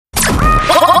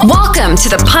Welcome to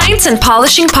the Pints and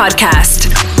Polishing Podcast,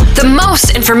 the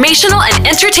most informational and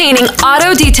entertaining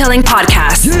auto detailing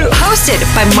podcast, hosted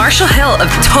by Marshall Hill of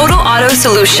Total Auto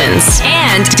Solutions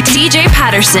and DJ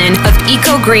Patterson of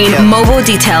Eco Green Mobile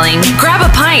Detailing. Grab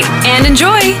a pint and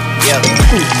enjoy.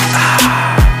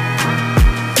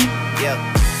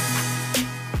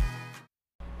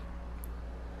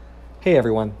 Hey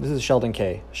everyone, this is Sheldon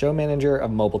Kay, show manager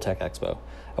of Mobile Tech Expo.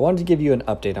 I wanted to give you an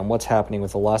update on what's happening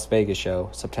with the Las Vegas show,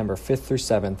 September 5th through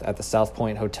 7th at the South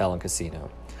Point Hotel and Casino.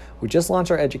 We just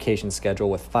launched our education schedule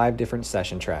with 5 different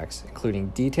session tracks, including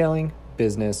detailing,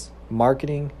 business,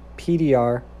 marketing,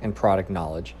 PDR, and product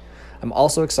knowledge. I'm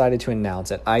also excited to announce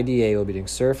that IDA will be doing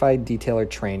certified detailer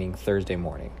training Thursday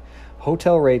morning.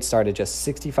 Hotel rates start at just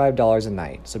 $65 a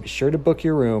night, so be sure to book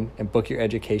your room and book your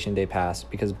education day pass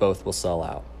because both will sell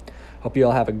out. Hope you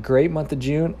all have a great month of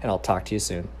June, and I'll talk to you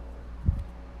soon.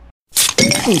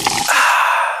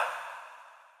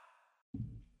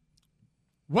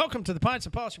 Welcome to the Pints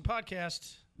and Polishing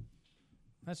Podcast.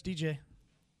 That's DJ.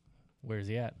 Where's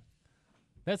he at?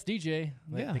 That's DJ.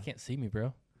 Yeah. They can't see me,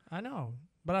 bro. I know,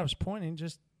 but I was pointing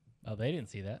just... Oh, they didn't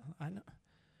see that. I know,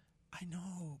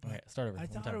 but All right, start over. I One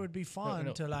thought time. it would be fun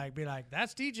No. to be like,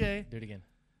 that's DJ. Do it again.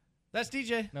 That's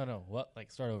DJ. No. What?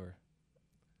 Like, start over.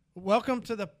 Welcome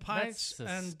to the Pints That's the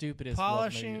and stupidest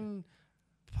Polishing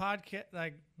Podcast.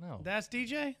 Like, No. that's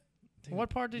DJ? Dude, What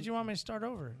part did you want me to start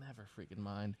over? Never freaking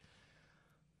mind.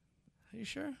 Are you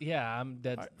sure? Yeah, I'm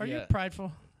dead. Are you yeah.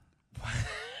 prideful?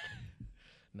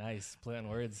 Nice. Play on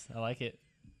words. I like it.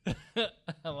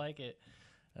 I like it.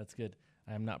 That's good.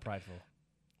 I am not prideful.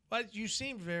 But you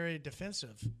seem very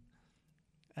defensive.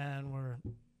 And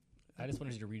I just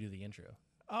wanted you to redo the intro.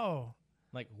 oh,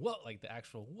 Like, what? Like, the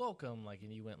actual welcome. Like,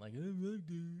 and you went like...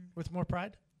 with more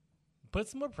pride? Put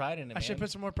some more pride in it, I man. should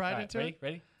put some more pride All right, into ready? it?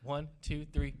 Ready? 1, 2,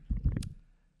 3.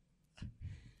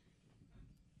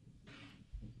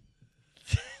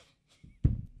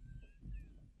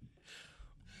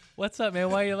 What's up, man?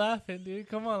 Why are you laughing, dude?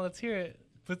 Come on, let's hear it.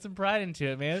 Put some pride into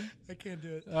it, man. I can't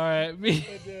do it. All right, me.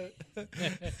 No, you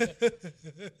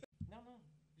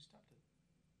stopped it.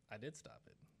 I did stop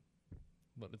it,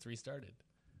 but it's restarted.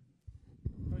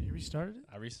 Oh, you restarted it?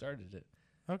 I restarted it.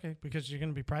 Okay, because you're going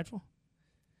to be prideful?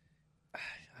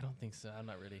 I don't think so. I'm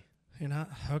not ready. You're not?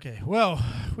 Okay. Well,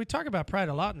 we talk about pride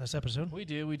a lot in this episode. We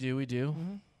do. DJ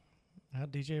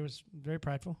was very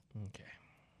prideful Okay.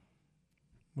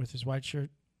 with his white shirt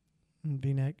and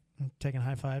V-neck and taking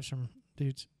high fives from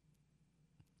dudes.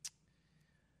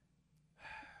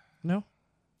 No?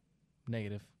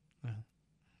 Negative.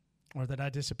 Or that I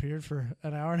disappeared for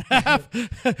an hour and a half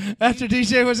after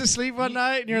DJ was asleep one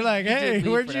night and you're like, hey, did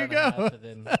leave where'd for you an hour and a go? half,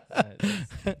 and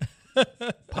then,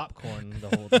 popcorn the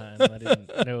whole time. I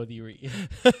didn't know you were eating.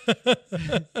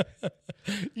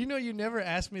 You know, you never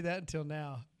asked me that until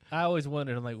now. I always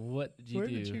wondered, I'm like, what did you Where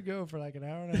do? did you go for like an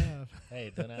hour and a half?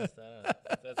 Hey, don't ask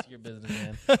that. That's your business,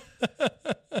 man.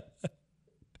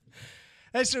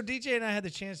 Hey, so DJ and I had the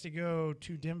chance to go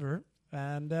to Denver,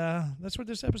 and that's what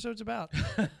this episode's about.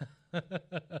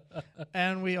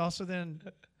 And we also then,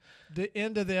 the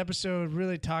end of the episode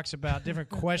really talks about different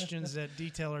questions that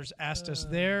detailers asked us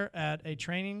there at a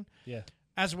training, Yeah.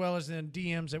 as well as then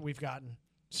DMs that we've gotten.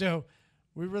 So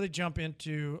we really jump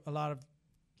into a lot of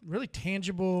really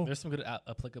tangible. There's some good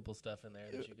applicable stuff in there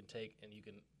that you can take and you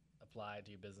can apply to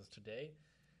your business today,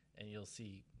 and you'll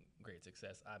see great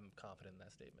success. I'm confident in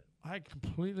that statement. I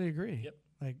completely agree. Yep.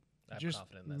 Like I'm just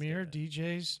confident in that mere statement.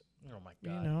 DJs, Oh, my you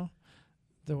God. know,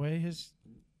 the way his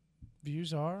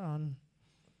views are on,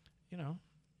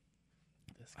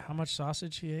 This guy. how much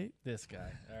sausage he ate, This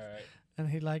guy. All right. and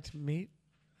he liked meat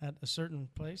at a certain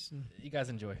place, and You guys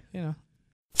enjoy.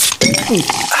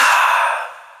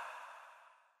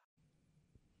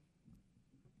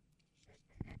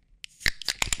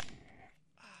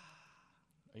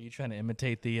 Are you trying to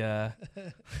imitate the...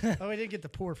 Oh, we didn't get the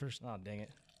pour first. Oh, dang it.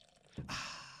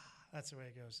 That's the way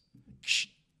it goes.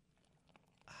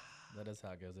 That is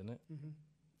how it goes, isn't it? Mm-hmm.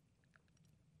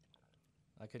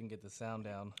 I couldn't get the sound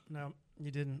down. No,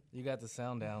 you didn't. You got the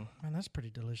sound down. Man, that's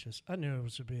pretty delicious. I knew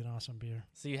it would be an awesome beer.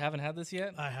 So you haven't had this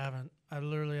yet? I haven't. I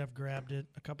literally have grabbed it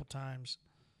a couple times.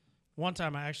 One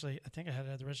time I think I had it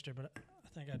at the register, but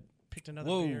I think I picked another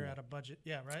Whoa. beer out of budget.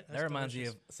 Yeah, right? That reminds me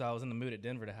of, so I was in the mood at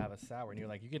Denver to have a sour, and you're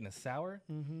like, you getting a sour?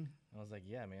 Mm-hmm. I was like,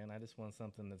 yeah, man, I just want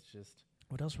something that's just...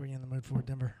 What else were you in the mood for,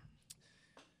 Denver?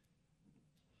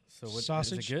 So what,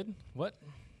 Sausage? Is it good? What?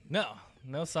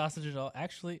 No sausage at all.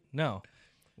 Actually, no.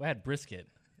 I had brisket.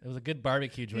 It was a good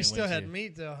barbecue joint. You still had to.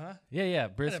 meat, though, huh? Yeah,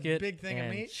 brisket big thing of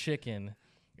and meat? chicken.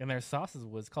 And their sauces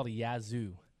was called a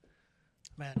Yazoo.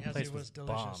 Man, Place Yazoo was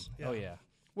delicious. bomb. Oh, yeah.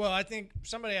 Well, I think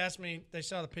somebody asked me, they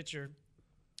saw the picture,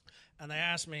 and they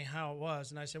asked me how it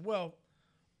was. And I said, well,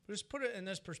 just put it in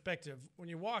this perspective. When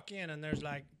you walk in and there's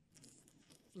like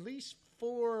at least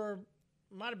 4,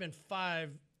 might have been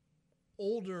 5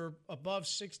 older, above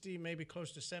 60, maybe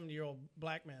close to 70-year-old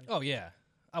black men. Oh, yeah.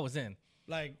 I was in.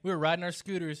 Like, we were riding our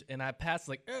scooters, and I passed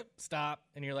like, stop.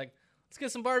 And you're like, let's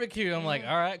get some barbecue. I'm like,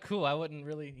 all right, cool. I wasn't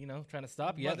really, trying to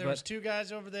stop yet. But there was 2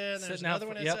 guys over there, and there's another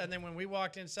one inside. Yep. And then when we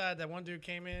walked inside, that one dude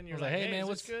came in. You're like, hey, man,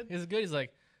 what's good? Is it good? He's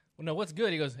like, well, no, what's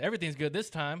good? He goes, everything's good this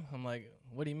time. I'm like,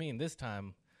 what do you mean this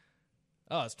time?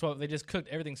 Oh, it's 12. They just cooked.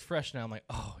 Everything's fresh now. I'm like,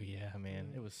 oh, yeah,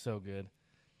 man. It was so good.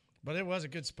 But it was a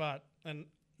good spot. And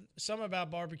something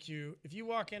about barbecue, if you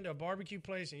walk into a barbecue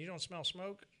place and you don't smell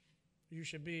smoke, you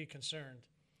should be concerned.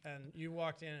 And you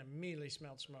walked in and immediately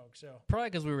smelled smoke. So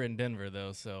probably because we were in Denver,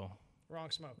 though, so. Wrong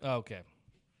smoke. Oh, okay.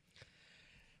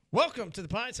 Welcome to the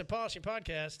Pints and Polishing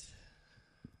Podcast.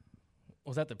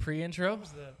 Was that the pre-intro? That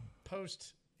was the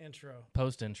post-intro.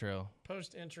 Post-intro.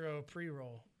 Post-intro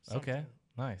pre-roll. Okay,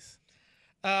 nice.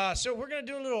 So we're going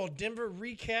to do a little Denver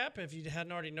recap, if you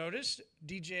hadn't already noticed.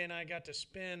 DJ and I got to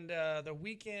spend the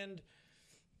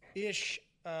weekend-ish.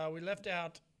 We left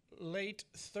out late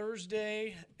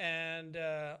Thursday and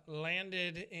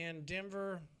landed in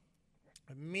Denver.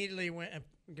 Immediately went and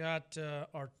got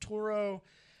our Toro,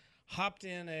 hopped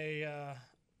in a,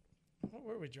 what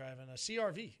were we driving? A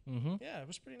CRV. Mm-hmm. Yeah, it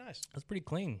was pretty nice. It was pretty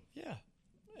clean. Yeah.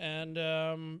 And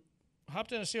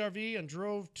hopped in a CRV and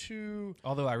drove to.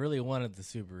 Although I really wanted the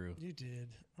Subaru. You did.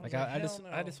 I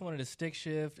just wanted a stick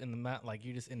shift in the mount, like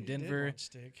you're just in Denver. Did want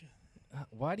stick.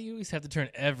 Why do you always have to turn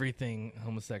everything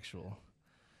homosexual?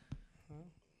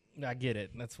 Huh? I get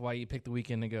it. That's why you picked the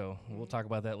weekend to go. Mm-hmm. We'll talk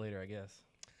about that later, I guess.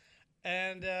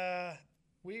 And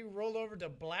we rolled over to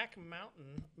Black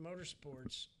Mountain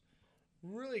Motorsports.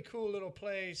 Really cool little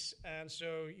place. And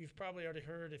so you've probably already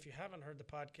heard, if you haven't heard the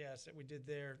podcast that we did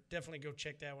there, definitely go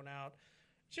check that one out.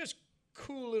 Just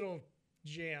cool little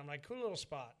jam, like cool little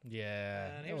spot.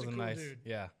 Yeah. And he was a cool nice dude.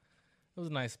 Yeah. It was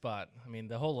a nice spot. I mean,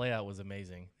 the whole layout was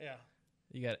amazing. Yeah.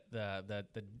 You got the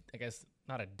I guess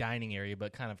not a dining area,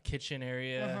 but kind of kitchen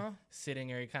area,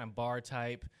 sitting area, kind of bar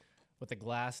type with the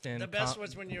glassed in. The best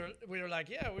was when we were like,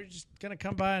 yeah, we're just gonna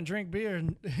come by and drink beer,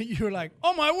 and you were like,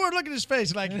 oh my word, look at his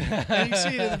face, like, and you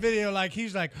see it in the video, like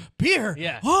he's like, beer,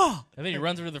 yeah, oh, and then he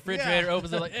runs over to the refrigerator,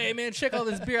 opens it, like, hey man, check all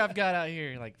this beer I've got out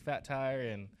here, like Fat Tire,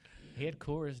 and he had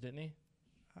Coors, didn't he?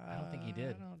 I don't think he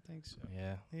did. I don't think so.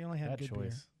 Yeah, he only had bad good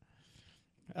choice.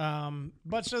 Beer.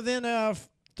 But so then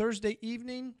Thursday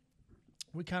evening,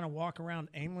 we kind of walk around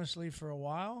aimlessly for a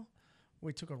while.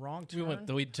 We took a wrong turn.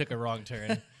 We took a wrong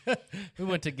turn. We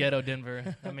went to ghetto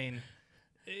Denver. I mean,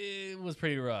 it was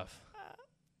pretty rough.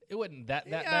 It wasn't that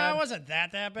bad. It wasn't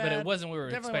that bad. But it wasn't we were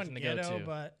Definitely expecting to ghetto, go to.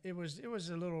 But it was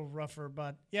a little rougher.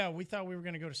 But yeah, we thought we were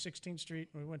going to go to 16th Street,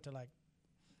 and we went to like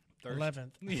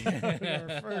 11th.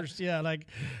 Or first, yeah, like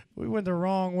we went the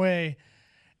wrong way.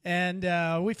 And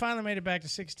we finally made it back to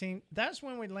 16th. That's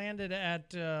when we landed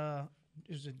at,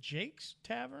 is it Jake's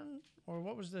Tavern? Or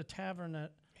what was the tavern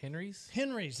at? Henry's,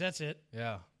 that's it.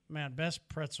 Yeah. Man, best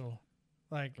pretzel.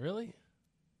 Like, really?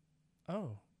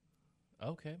 Oh.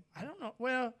 Okay. I don't know.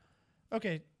 Well,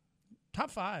 okay, top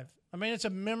 5. I mean, it's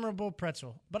a memorable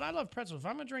pretzel. But I love pretzels. If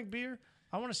I'm going to drink beer,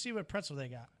 I want to see what pretzel they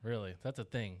got. Really? That's a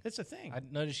thing. It's a thing. I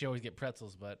noticed you always get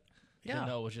pretzels, but I didn't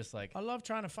know it was just like. I love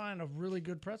trying to find a really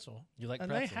good pretzel. You like and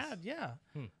pretzels?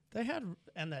 They had,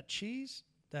 and that cheese,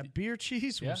 that beer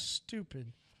cheese was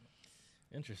stupid.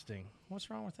 Interesting. What's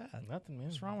wrong with that? Nothing, man.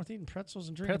 What's wrong with eating pretzels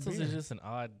and drinking Pretzels beer? is just an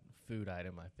odd food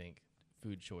item, I think.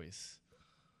 Food choice.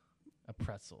 A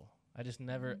pretzel. I just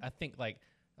never. I think like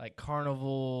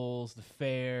carnivals, the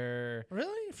fair.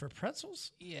 Really? For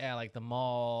pretzels? Yeah, like the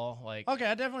mall. Like okay,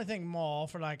 I definitely think mall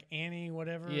for like Annie,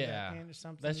 whatever. Yeah, Annie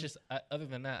something. That's just. Other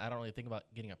than that, I don't really think about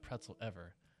getting a pretzel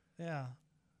ever. Yeah.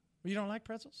 You don't like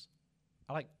pretzels?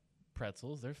 I like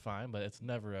pretzels. They're fine, but it's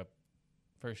never a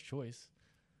first choice.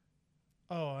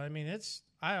 Oh, I mean,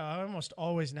 I almost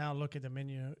always now look at the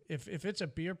menu. If it's a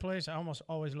beer place, I almost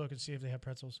always look and see if they have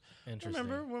pretzels. Interesting.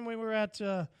 Remember when we were at,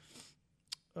 we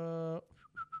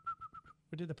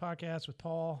did the podcast with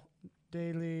Paul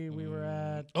Daly. We were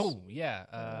at. Oh,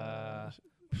 yeah.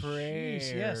 Prairie.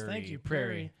 Yes, thank you.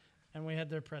 Prairie. And we had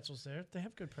their pretzels there. They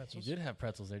have good pretzels. You did have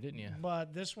pretzels there, didn't you?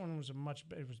 But this one was it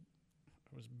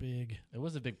was big. It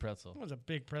was a big pretzel. It was a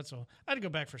big pretzel. I had to go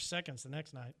back for seconds the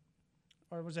next night.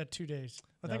 Or was that 2 days?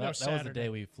 I think that was Saturday. That was the day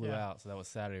we flew out, so that was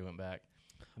Saturday we went back.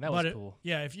 And that was cool.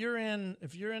 Yeah, if you're in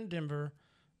Denver,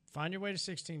 find your way to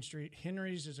 16th Street.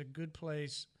 Henry's is a good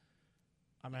place.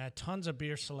 I mean, I had tons of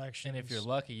beer selections. And if you're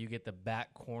lucky, you get the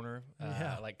back corner,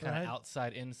 like kind of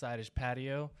outside, inside-ish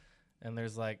patio, and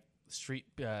there's like street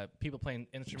people playing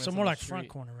instruments. So more like front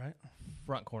corner, right?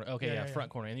 Front corner. Okay, yeah,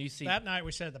 front corner. And you see that night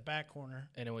we sat at the back corner,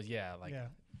 and it was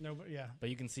But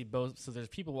you can see both. So there's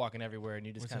people walking everywhere, and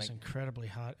you just kind of this incredibly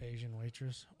hot Asian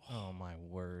waitress. Oh my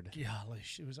word! Golly,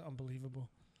 she was unbelievable.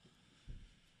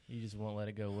 You just won't let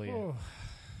it go, will you?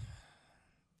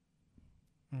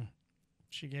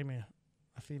 She gave me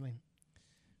a feeling.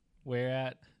 Where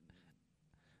at?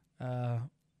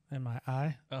 In my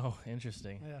eye. Oh,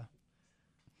 interesting. Yeah.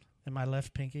 In my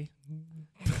left pinky.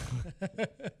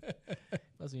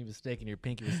 Must be mistaking your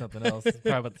pinky with something else. It's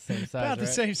probably about the same size, About the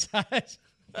same size.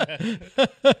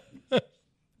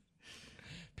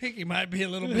 Pinky might be a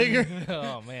little bigger.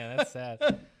 Oh, man, that's sad.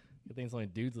 Good thing it's only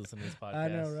dudes listening to this podcast. I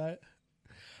know,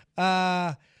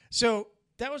 right? So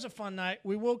that was a fun night.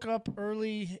 We woke up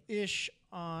early-ish.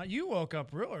 You woke up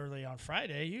real early on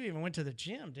Friday. You even went to the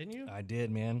gym, didn't you? I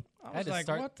did, man. I was like,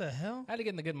 what the hell? I had to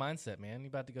get in the good mindset, man. You're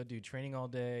about to go do training all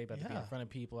day, about to be in front of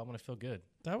people. I want to feel good.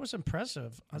 That was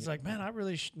impressive. I was like, man, I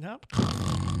really nope.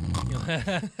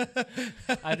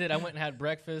 I did. I went and had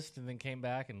breakfast and then came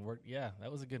back and worked. Yeah,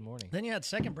 that was a good morning. Then you had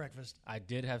second breakfast. I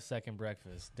did have second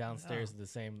breakfast downstairs at the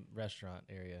same restaurant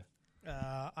area.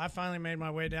 I finally made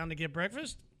my way down to get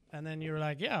breakfast, and then you were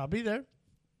like, yeah, I'll be there.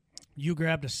 You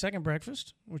grabbed a second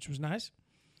breakfast, which was nice.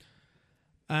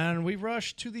 And we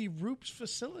rushed to the Roops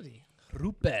facility.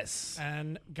 Rupes.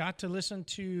 And got to listen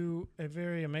to a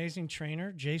very amazing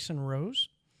trainer, Jason Rose.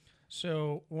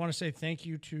 So I want to say thank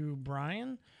you to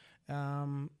Brian,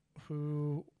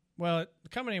 who, well, the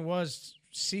company was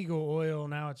Seagull Oil.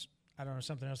 Now it's, I don't know,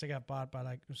 something else. They got bought by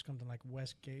like, it was something like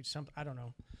Westgate, something, I don't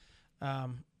know.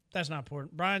 That's not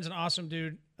important. Brian's an awesome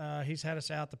dude. He's had us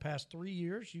out the past 3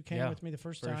 years. You came with me the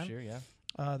first time. First year,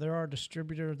 yeah. They're our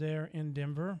distributor there in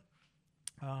Denver.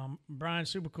 Brian's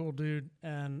super cool dude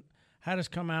and had us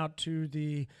come out to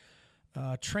the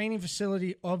training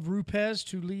facility of Rupes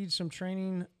to lead some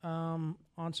training on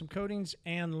some coatings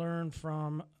and learn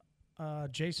from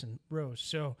Jason Rose.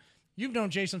 So you've known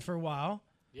Jason for a while.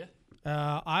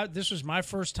 Yeah. This was my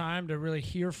first time to really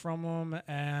hear from him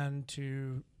and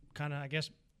to kind of, I guess.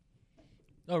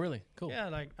 Oh, really? Cool. Yeah,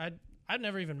 like I'd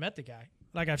never even met the guy.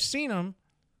 Like I've seen him,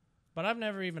 but I've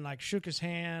never even like shook his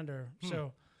hand or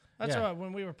so. That's why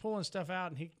when we were pulling stuff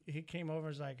out and he came over and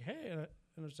was like, hey, and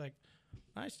it was like,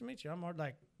 nice to meet you. I'm more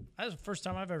like, that was the first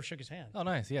time I've ever shook his hand. Oh,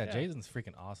 nice. Yeah, Jason's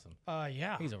freaking awesome.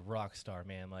 Yeah. He's a rock star,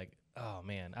 man. Like, oh,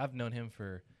 man. I've known him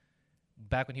for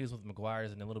back when he was with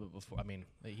McGuire's and a little bit before. I mean,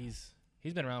 he's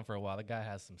been around for a while. The guy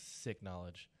has some sick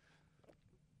knowledge.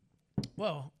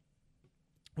 Well,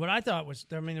 what I thought was,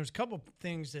 I mean, there was a couple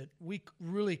things that we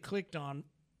really clicked on.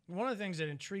 One of the things that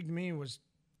intrigued me was,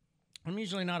 I'm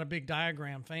usually not a big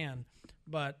diagram fan,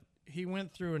 but he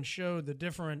went through and showed the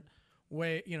different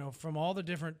way, you know, from all the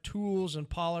different tools and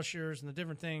polishers and the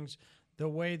different things, the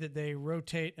way that they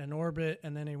rotate and orbit.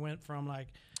 And then he went from like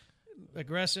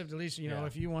aggressive to least, you know,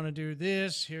 if you want to do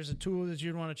this, here's a tool that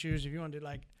you'd want to choose. If you want to do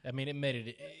like, I mean, it made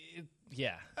it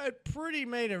yeah. It pretty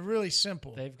made it really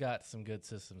simple. They've got some good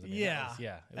systems. I mean,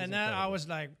 yeah. And then I was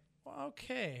like, well,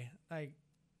 okay, like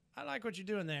I like what you're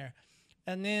doing there.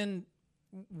 And then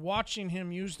watching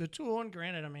him use the tool, and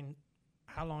granted, I mean,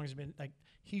 how long has it been? Like,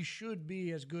 he should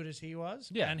be as good as he was.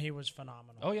 Yeah. And he was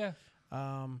phenomenal. Oh, yeah.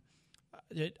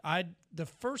 The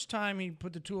first time he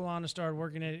put the tool on and started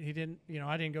working it, he didn't, you know,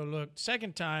 I didn't go look.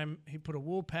 Second time, he put a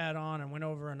wool pad on and went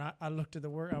over, and I looked at the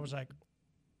work. I was like,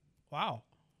 wow.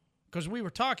 Because we were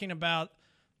talking about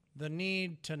the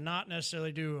need to not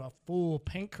necessarily do a full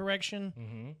paint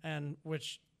correction, and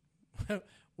which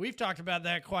we've talked about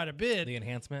that quite a bit. The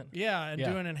enhancement? Yeah, and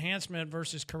doing enhancement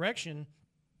versus correction.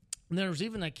 And there was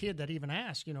even that kid that even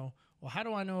asked, you know, well, how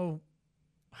do I know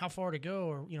how far to go,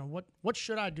 or, you know, what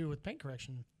should I do with paint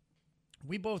correction?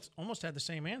 We both almost had the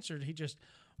same answer. He just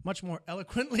much more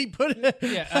eloquently put it.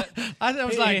 Yeah.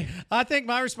 I think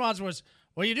my response was,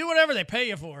 well, you do whatever they pay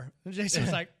you for. And Jason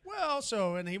was like, well,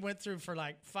 so, and he went through for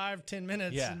like 5-10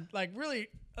 minutes and like really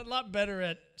a lot better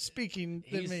at speaking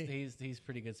than me. He's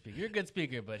pretty good speaker. You're a good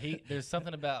speaker, but there's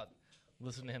something about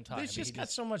listening to him talk. He's just got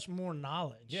so much more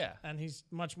knowledge. Yeah. And he's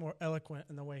much more eloquent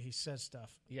in the way he says stuff.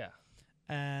 Yeah.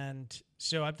 And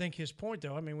so I think his point,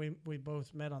 though, I mean, we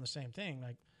both met on the same thing.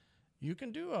 Like, you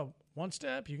can do a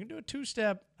 1-step, you can do a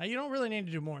 2-step. You don't really need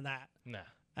to do more than that. Nah.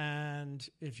 And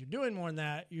if you're doing more than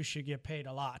that, you should get paid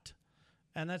a lot.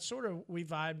 And that's sort of, we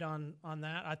vibed on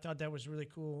that. I thought that was really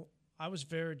cool. I was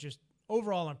very just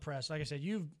overall impressed. Like I said,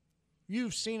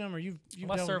 you've seen him, or you've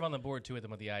I serve on the board too with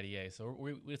him with the IDA, so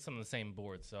we're some of the same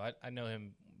boards. So I know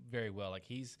him very well. Like,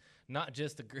 he's not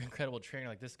just an incredible trainer.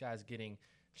 Like, this guy's getting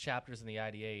chapters in the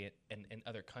IDA and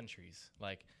other countries.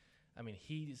 Like, I mean,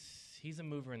 he's a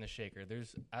mover and the shaker.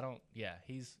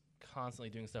 He's constantly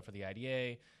doing stuff for the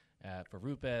IDA, for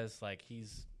Rupes. Like,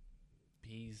 he's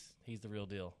the real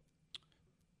deal.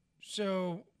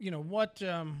 So, what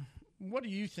do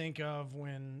you think of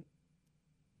when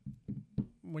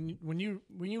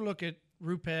you look at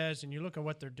Rupes and you look at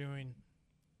what they're doing?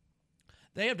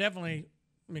 They have definitely.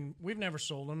 I mean, we've never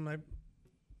sold them.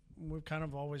 We're kind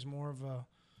of always more of a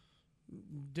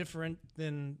different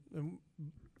than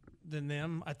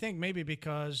them. I think maybe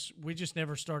because we just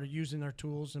never started using their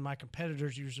tools, and my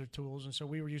competitors use their tools, and so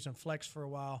we were using Flex for a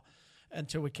while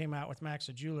until we came out with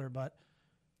Maxa Jeweler. But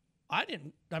I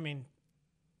didn't. I mean,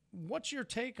 what's your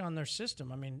take on their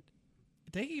system? I mean,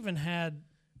 they even had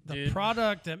the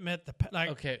product that met the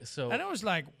Okay, so and it was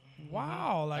like,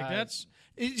 wow,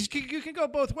 you can go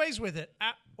both ways with it.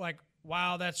 Like,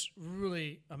 wow, that's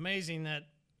really amazing that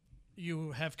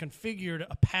you have configured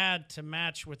a pad to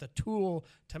match with a tool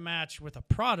to match with a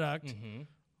product. Mm-hmm.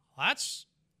 That's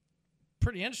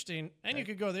pretty interesting. And you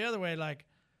could go the other way, like,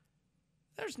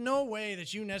 there's no way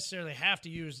that you necessarily have to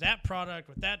use that product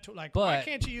with that tool. Like, why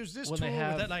can't you use this tool when they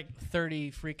have with that? Like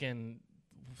 30 freaking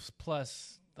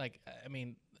plus, like, I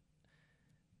mean,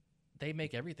 they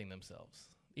make everything themselves,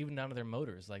 even down to their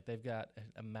motors. Like, they've got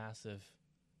a massive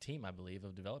team, I believe,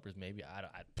 of developers. Maybe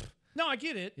No, I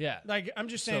get it. Yeah. Like, I'm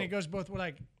just saying it goes both ways.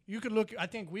 Like, you could look, I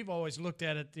think we've always looked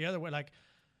at it the other way. Like,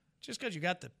 just because you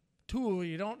got the tool,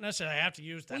 you don't necessarily have to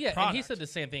use that product. And he said the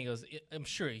same thing. He goes, I'm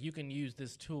sure you can use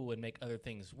this tool and make other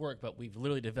things work, but we've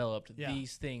literally developed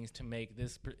these things to make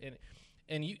this.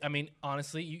 And you, I mean,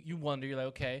 honestly, you wonder, you're like,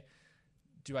 okay,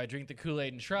 do I drink the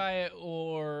Kool-Aid and try it,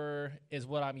 or is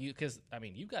what I'm using? Because, I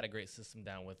mean, you've got a great system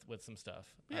down with some stuff.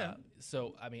 Yeah.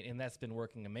 So, I mean, and that's been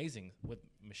working amazing with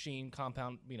machine,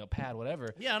 compound, pad,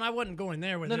 whatever. Yeah, and I wasn't going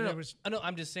there with it. No. It was, I know,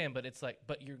 I'm just saying, but it's like,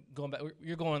 but you're going back.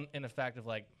 You're going in the fact of,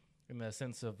 like, in the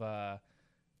sense of,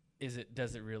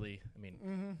 does it really, I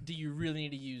mean, do you really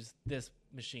need to use this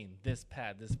machine, this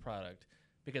pad, this product?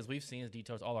 Because we've seen as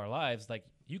detailers all our lives, like,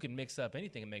 you can mix up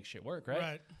anything and make shit work, right?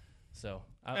 Right. So,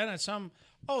 and at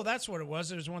that's what it was.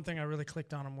 There's one thing I really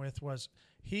clicked on him with was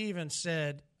he even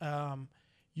said,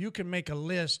 you can make a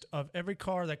list of every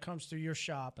car that comes through your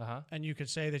shop, and you could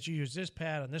say that you use this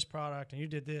pad and this product, and you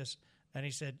did this. And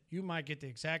he said, you might get the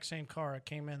exact same car that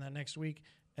came in that next week,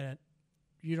 and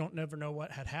you don't never know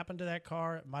what had happened to that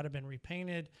car. It might have been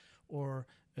repainted, or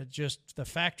just the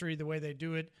factory, the way they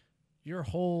do it. Your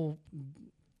whole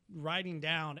writing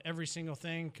down every single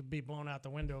thing could be blown out the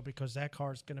window because that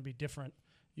car is going to be different.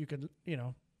 You could,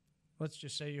 let's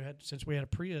just say since we had a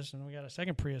Prius and we got a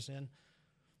second Prius in,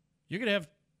 you could have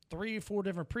 3-4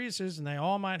 different Priuses and they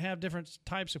all might have different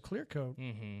types of clear coat,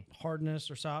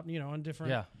 hardness or soft, and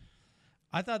different. yeah.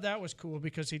 I thought that was cool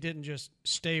because he didn't just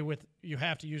stay with, you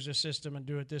have to use this system and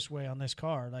do it this way on this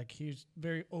car. Like, he's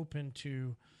very open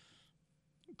to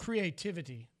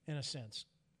creativity in a sense.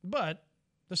 But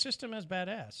the system is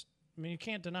badass. I mean, you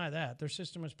can't deny that. Their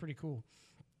system is pretty cool.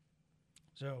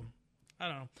 So, I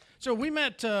don't know. So, we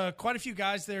met quite a few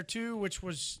guys there, too, which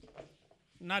was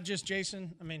not just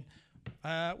Jason. I mean,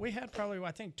 we had probably,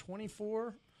 I think,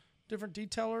 24 different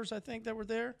detailers, I think, that were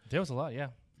there. There was a lot, yeah.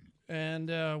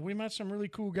 And we met some really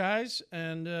cool guys.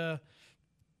 And who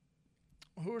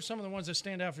are some of the ones that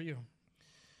stand out for you?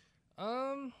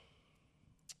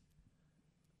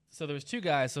 So there was two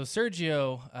guys. So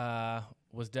Sergio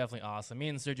was definitely awesome. Me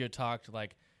and Sergio talked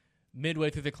like midway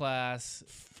through the class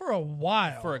for a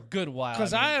while, for a good while.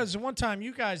 Because I was one time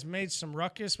you guys made some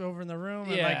ruckus over in the room,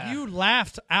 and Yeah. like you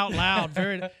laughed out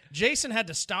loud. Jason had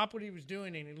to stop what he was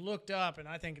doing, and he looked up, and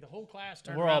I think the whole class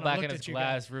turned We're around all back and in looked his at you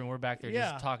glass guys. room. We're back there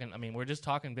Yeah. just talking. I mean, we're just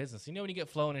talking business. When you get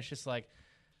flowing, it's just like,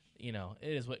 it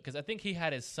is what. Because I think he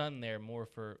had his son there more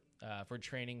for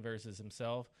training versus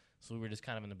himself. So we were just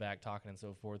kind of in the back talking and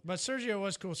so forth. But Sergio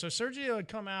was cool. So Sergio had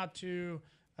come out to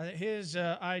his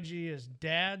IG is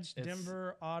Dad's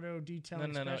Denver Auto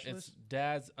Detailing Specialist. It's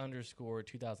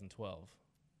dads_2012.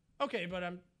 Okay, but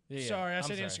I'm sorry. I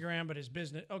said Instagram, but his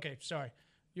business. Okay, sorry.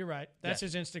 You're right. That's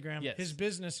his Instagram. Yes. His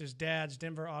business is Dad's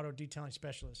Denver Auto Detailing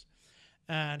Specialist.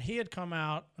 And he had come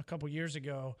out a couple years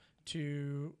ago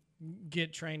to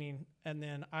get training, and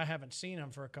then I haven't seen him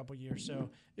for a couple years.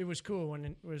 So it was cool when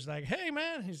it was like, hey,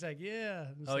 man. He's like, yeah.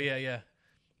 Yeah.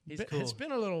 He's cool. It's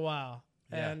been a little while.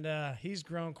 Yeah. And he's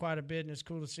grown quite a bit, and it's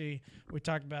cool to see. We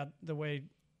talked about the way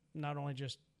not only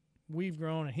just we've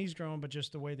grown and he's grown, but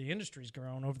just the way the industry's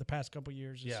grown over the past couple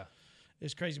years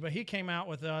is crazy. But he came out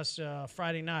with us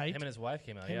Friday night. Him and his wife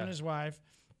came out, Him and his wife.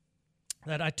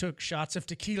 that I took shots of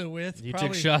tequila with. You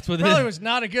took shots with Probably it? was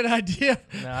not a good idea.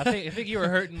 No, I think you were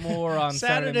hurting more on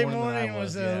Saturday morning than I morning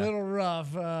was yeah. a little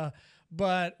rough.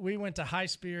 But we went to High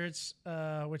Spirits,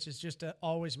 which is just a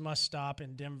always must stop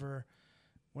in Denver.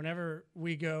 Whenever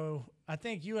we go, I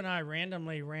think you and I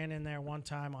randomly ran in there one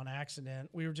time on accident.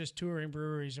 We were just touring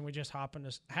breweries, and we just happened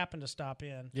to stop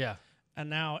in. Yeah. And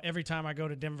now every time I go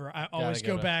to Denver, I always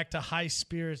go back to High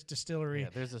Spirits Distillery. Yeah,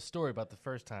 there's a story about the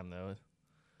first time, though.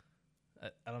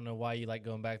 I don't know why you like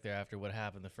going back there after what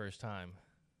happened the first time.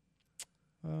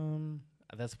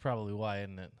 That's probably why,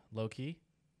 isn't it? Low key?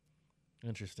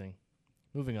 Interesting.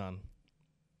 Moving on.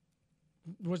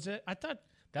 Was it? I thought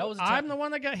that was. I'm the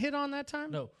one that got hit on that time?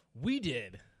 No, we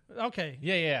did. Okay.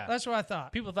 Yeah. That's what I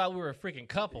thought. People thought we were a freaking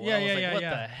couple. Yeah, I was yeah, like, yeah, what yeah.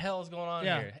 the hell is going on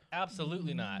here?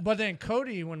 Absolutely not. But then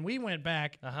Cody, when we went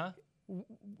back,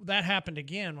 that happened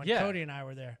again when Yeah. Cody and I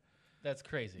were there. That's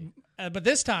crazy. But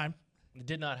this time, It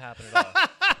did not happen at all.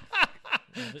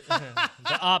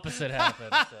 The opposite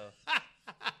happened. So.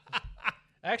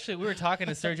 Actually, we were talking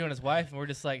to Sergio and his wife, and we're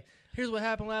just like, here's what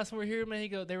happened last time we were here,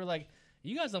 man. They were like,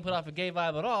 you guys don't put off a gay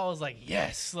vibe at all. I was like,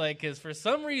 yes. Because for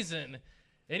some reason,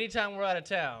 anytime we're out of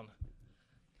town.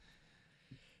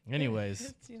 Anyways.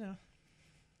 it's,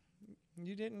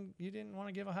 you didn't want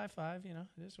to give a high five. It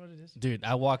is what it is. Dude,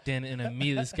 I walked in, and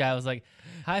immediately this guy was like,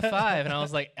 high five. And I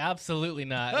was like, absolutely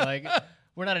not. Like,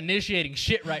 we're not initiating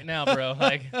shit right now, bro.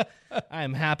 Like, I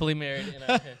am happily married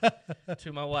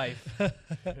to my wife.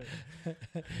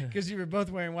 Because you were both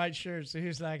wearing white shirts, so he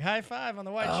was like, high five on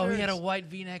the white shirts. Oh, he had a white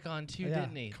V-neck on too,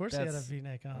 didn't he? Of course he had a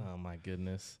V-neck on. Oh, my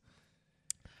goodness.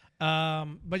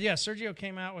 But yeah, Sergio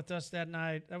came out with us that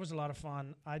night. That was a lot of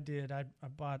fun. I did. I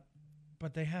bought,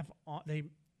 but they have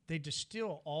they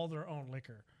distill all their own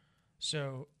liquor,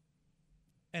 so,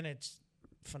 and it's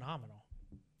phenomenal.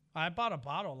 I bought a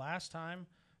bottle last time,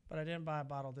 but I didn't buy a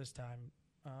bottle this time.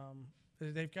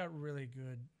 They've got really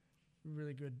good,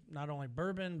 not only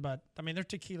bourbon, but I mean their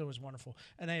tequila was wonderful,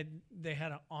 and they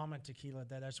had an almond tequila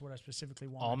that's what I specifically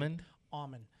wanted.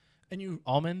 Almond, and you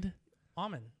almond.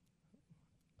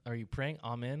 Are you praying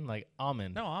amen like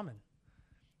almond? No, almond.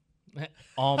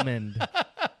 Almond.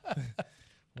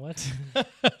 What?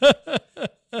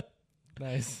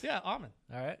 Nice. Yeah, almond.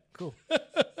 All right, cool.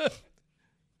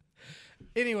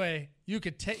 Anyway, you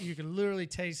could literally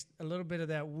taste a little bit of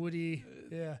that woody,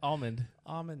 almond.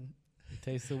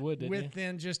 Taste the wood, didn't you?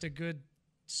 Then just a good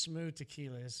smooth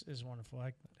tequila is wonderful.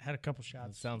 I had a couple shots.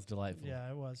 That sounds delightful. Yeah,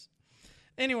 it was.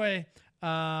 Anyway,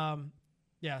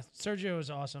 Sergio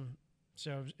was awesome.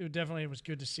 So it definitely was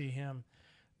good to see him.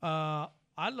 One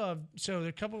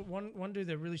dude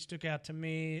that really stuck out to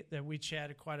me that we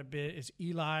chatted quite a bit is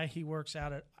Eli. He works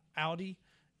out at Audi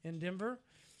in Denver.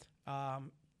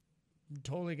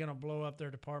 Totally going to blow up their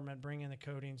department, bring in the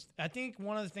coatings. I think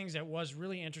one of the things that was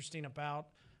really interesting about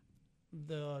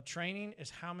the training is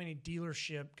how many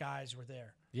dealership guys were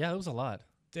there. Yeah, there was a lot.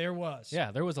 There was.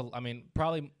 Yeah, there was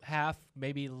probably half,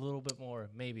 maybe a little bit more,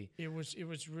 maybe. It was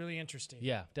really interesting.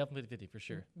 Yeah, definitely 50 for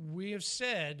sure. We have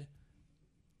said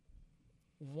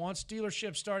once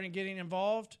dealerships started getting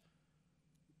involved,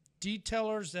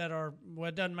 detailers that are, well,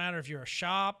 it doesn't matter if you're a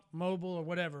shop, mobile, or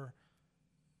whatever,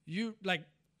 you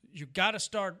got to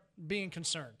start being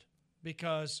concerned,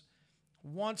 because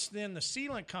once then the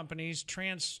sealant companies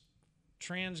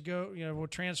will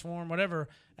transform, whatever,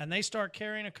 and they start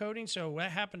carrying a coating. So that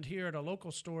happened here at a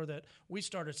local store that we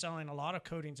started selling a lot of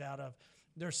coatings out of.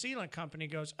 Their sealant company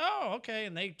goes, oh, okay,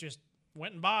 and they just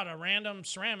went and bought a random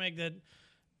ceramic that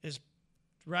is,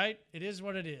 right, it is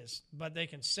what it is, but they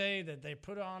can say that they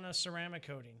put on a ceramic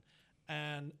coating.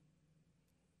 And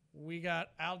we got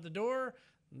out the door,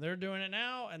 they're doing it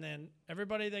now, and then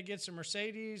everybody that gets a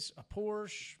Mercedes, a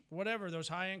Porsche, whatever, those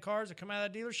high-end cars that come out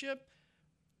of that dealership,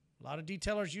 a lot of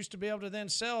detailers used to be able to then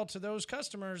sell to those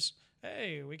customers,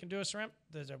 hey, we can do a ceramic.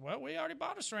 They said, well, we already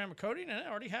bought a ceramic coating, and it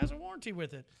already has a warranty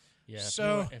with it. Yeah.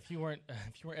 So if you weren't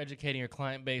educating your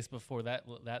client base before that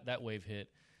wave hit,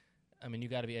 I mean, you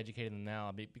got to be educating them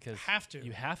now because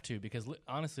you have to because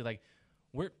honestly, like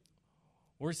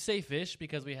we're safe-ish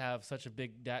because we have such a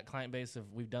big client base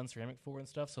of we've done ceramic for and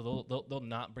stuff. So they'll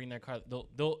not bring their car.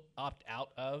 They'll opt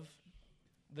out of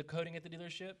the coating at the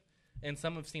dealership. And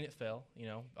some have seen it fail,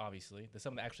 obviously. There's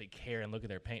some that actually care and look at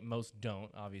their paint. Most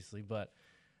don't, obviously. But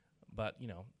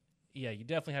you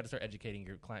definitely have to start educating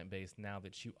your client base now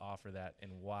that you offer that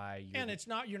and why.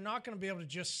 You're not going to be able to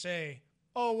just say,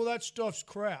 oh, well, that stuff's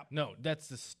crap. No, that's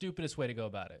the stupidest way to go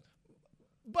about it.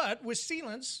 But with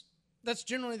sealants, that's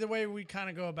generally the way we kind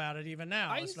of go about it even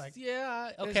now. It's like,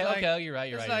 okay, you're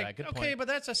right. Good okay, point. but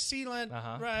that's a sealant,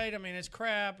 right? I mean, it's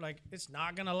crap. Like, it's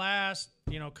not going to last,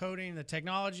 coating, the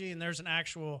technology, and there's an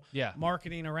actual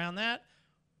marketing around that.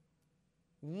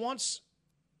 And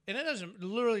it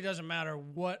literally doesn't matter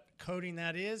what coating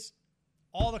that is.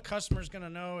 All the customer's going to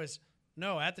know is,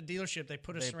 no, at the dealership, they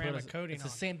put a ceramic coating on. It's the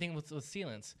same thing with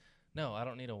sealants. No, I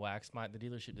don't need a wax. The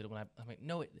dealership did it when I'm like,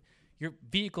 no, your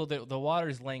vehicle, the water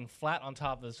is laying flat on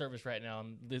top of the surface right now,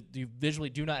 and you visually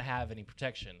do not have any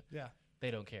protection. Yeah.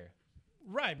 They don't care.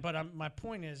 Right, but my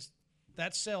point is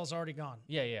that sale's already gone.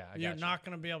 Yeah, You're not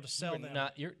going to be able to sell them.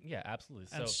 Absolutely.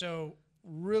 And so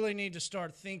really need to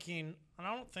start thinking, and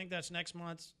I don't think that's next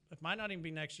month. It might not even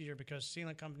be next year because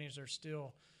sealant companies are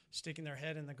still sticking their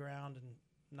head in the ground and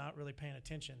not really paying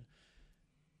attention.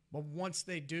 But once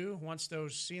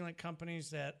those sealant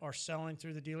companies that are selling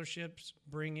through the dealerships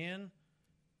bring in,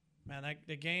 man,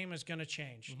 the game is going to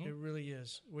change. It really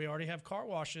is. We already have car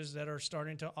washes that are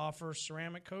starting to offer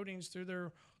ceramic coatings through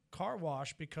their car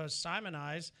wash because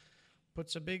Simonize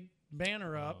puts a big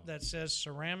banner up that says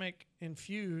ceramic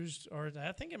infused, or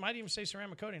I think it might even say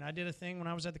ceramic coating. I did a thing when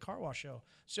I was at the car wash show.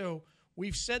 So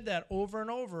we've said that over and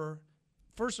over.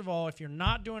 First of all, if you're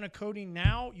not doing a coating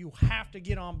now, you have to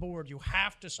get on board. You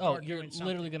have to start doing something. You're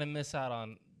literally going to miss out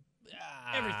on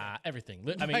everything.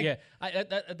 I mean, Like,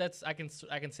 I can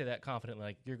say that confidently.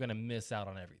 Like, you're going to miss out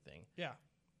on everything. Yeah.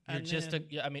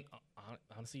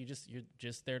 Honestly, you're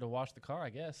just there to wash the car, I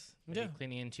guess. Maybe clean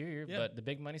the interior, but the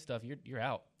big money stuff, you're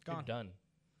out. Gone. You're done.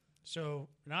 So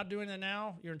you're not doing it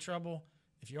now, you're in trouble.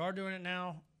 If you are doing it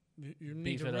now, you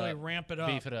need to really ramp it up.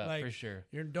 Beef it up, for sure.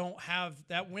 You don't have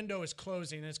that window is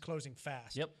closing, and it's closing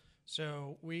fast. Yep.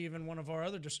 So one of our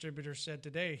other distributors said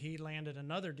today he landed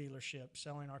another dealership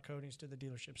selling our coatings to the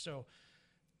dealership. So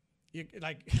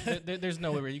there's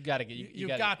no way where you got to get you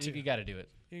got to do it.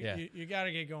 You got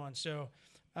to get going. So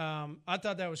I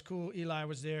thought that was cool. Eli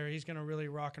was there. He's going to really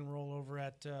rock and roll over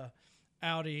at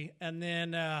Audi. And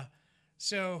then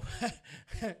so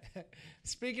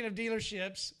speaking of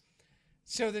dealerships,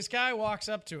 so this guy walks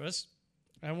up to us,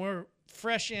 and we're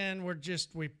fresh in.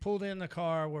 We pulled in the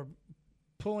car. We're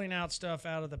pulling out stuff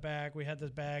out of the bag. We had the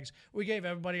bags. We gave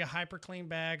everybody a hyper clean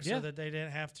bag so that they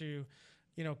didn't have to,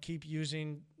 keep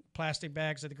using plastic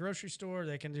bags at the grocery store.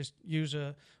 They can just use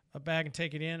a bag and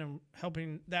take it in, and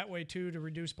helping that way too to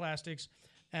reduce plastics.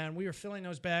 And we were filling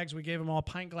those bags. We gave them all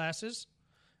pint glasses.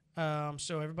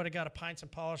 So everybody got a Pints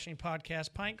and Polishing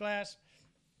Podcast pint glass.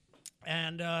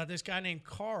 And this guy named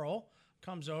Carl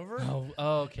comes over.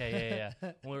 Oh, okay,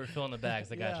 yeah. When we were filling the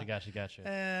bags, I got you.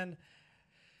 And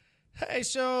hey,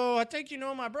 so I think you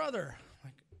know my brother.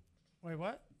 Like, wait,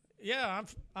 what? Yeah,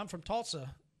 I'm from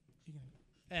Tulsa.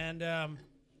 And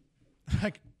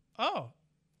like, oh,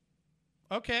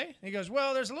 okay. He goes,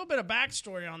 well, there's a little bit of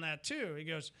backstory on that too. He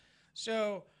goes,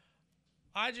 so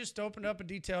I just opened up a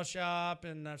detail shop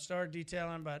and I've started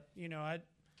detailing, but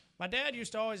my dad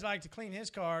used to always like to clean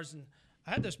his cars, and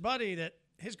I had this buddy that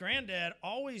his granddad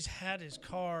always had his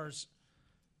cars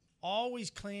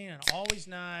always clean and always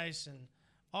nice and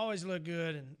always looked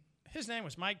good, and his name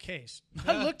was Mike Case.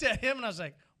 I looked at him and I was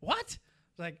like, what? I was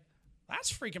like,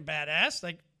 that's freaking badass.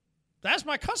 Like, that's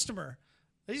my customer.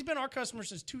 He's been our customer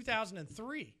since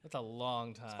 2003. That's a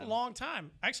long time. That's a long time.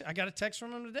 Actually, I got a text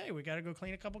from him today. We got to go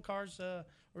clean a couple cars.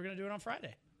 We're going to do it on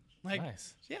Friday. Like,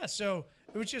 nice. Yeah, so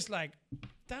it was just like,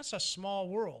 that's a small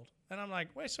world. And I'm like,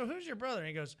 wait, so who's your brother? And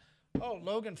he goes, oh,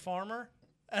 Logan Farmer.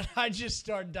 And I just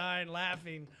start dying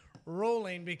laughing,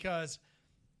 rolling, because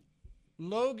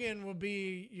Logan will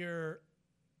be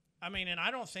and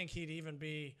I don't think he'd even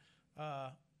be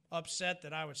upset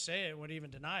that I would say it, would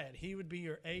even deny it. He would be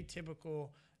your atypical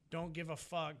don't give a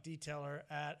fuck detailer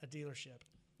at a dealership.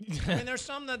 I mean, there's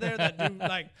some that do,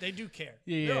 like, they do care.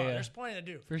 Yeah. There's plenty that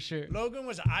do. For sure. Logan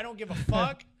was, I don't give a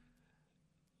fuck.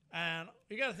 And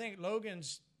you got to think,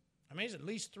 he's at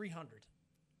least 300.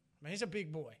 I mean, he's a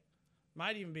big boy.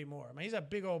 Might even be more. I mean, he's a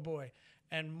big old boy.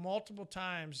 And multiple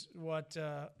times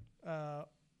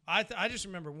I just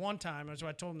remember one time, as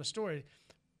I told him the story,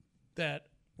 that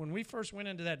when we first went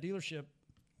into that dealership,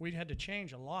 we had to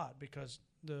change a lot because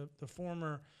the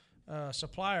former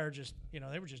supplier just,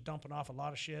 they were just dumping off a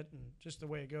lot of shit, and just the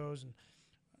way it goes, and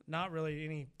not really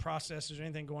any processes or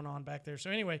anything going on back there. So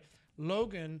anyway,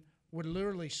 Logan would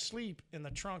literally sleep in the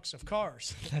trunks of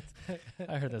cars.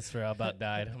 I heard that story. I about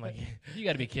died. I'm like, you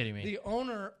got to be kidding me. The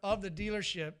owner of the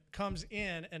dealership comes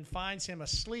in and finds him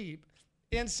asleep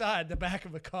inside the back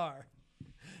of a car.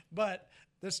 But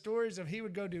the stories of he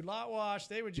would go do lot wash,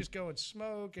 they would just go and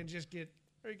smoke and just get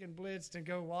freaking blitzed and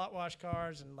go lot wash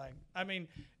cars. And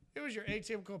It was your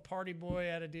atypical party boy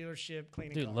at a dealership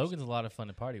cleaning Dude, cars. Logan's a lot of fun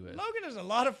to party with. Logan is a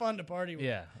lot of fun to party with.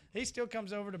 Yeah. He still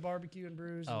comes over to barbecue and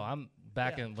brews. Oh, I'm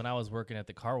back in when I was working at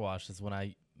the car wash. Is when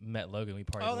I met Logan. We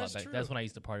partied a lot that's back. true. That's when I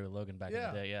used to party with Logan back in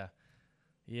the day. Yeah.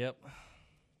 Yep.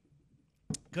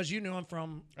 Because you knew him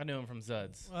from I knew him from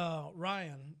Zuds.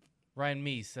 Ryan. Ryan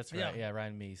Meese. That's right. Yeah. Yeah,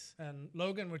 Ryan Meese. And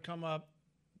Logan would come up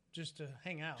just to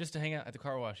hang out. Just to hang out at the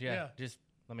car wash. Yeah.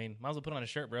 Might as well put on a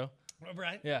shirt, bro.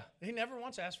 Right? Yeah. He never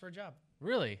once asked for a job.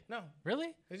 Really? No.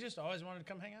 Really? He just always wanted to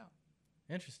come hang out.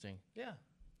 Interesting. Yeah.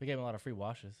 We gave him a lot of free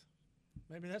washes.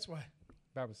 Maybe that's why.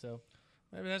 Barbaso.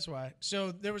 Maybe that's why.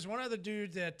 So there was one other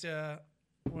dude that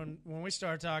when we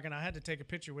started talking, I had to take a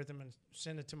picture with him and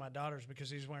send it to my daughters because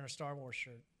he's wearing a Star Wars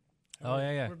shirt. Oh,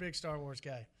 yeah. We're a big Star Wars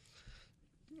guy.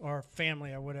 Or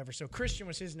family or whatever. So Christian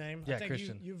was his name. Yeah, I think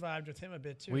Christian. You vibed with him a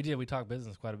bit too. We did. We talked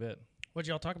business quite a bit. What'd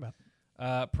y'all talk about?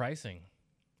 Pricing.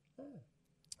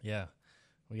 Yeah.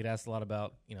 We get asked a lot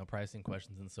about, pricing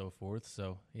questions and so forth.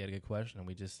 So he had a good question, and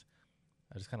I just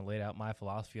kind of laid out my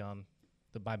philosophy on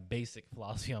my basic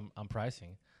philosophy on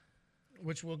pricing.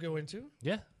 Which we'll go into.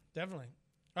 Yeah. Definitely.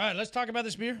 All right, let's talk about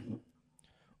this beer.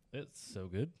 It's so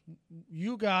good.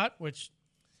 You got, which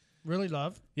really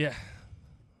love. Yeah.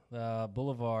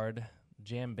 Boulevard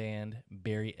Jam Band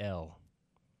Berry L.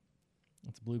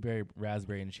 It's blueberry,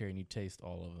 raspberry, and cherry, and you taste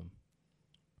all of them.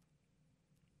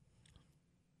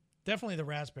 Definitely the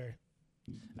raspberry.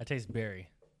 I taste berry.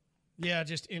 Yeah,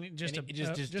 just a berry.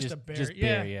 Just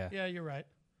berry, yeah. Yeah, you're right.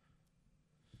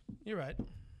 You're right.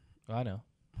 Oh, I know.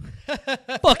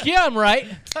 Fuck yeah, I'm right.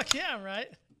 Fuck yeah, I'm right.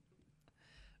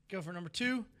 Go for number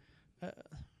 2.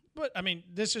 But, I mean,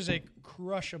 this is a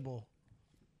crushable,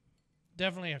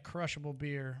 definitely a crushable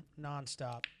beer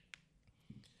nonstop.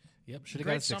 Yep, should have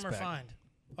got a Great summer 6-pack. find.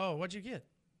 Oh, what'd you get?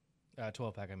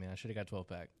 12-pack, I should have got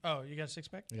 12-pack. Oh, you got a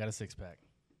 6-pack? I got a 6-pack.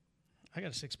 I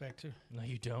got a 6-pack, too. No,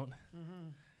 you don't.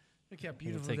 Look how It'll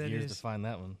beautiful take that years is. to find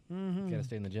that one. You gotta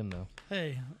stay in the gym, though.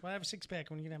 Hey, why have a 6-pack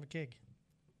when you can have a keg?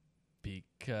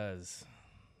 Because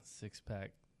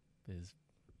 6-pack is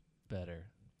better.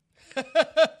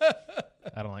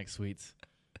 I don't like sweets.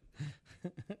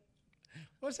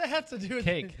 What's that have to do with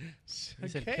Cake. A You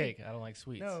said cake. I don't like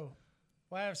sweets. No.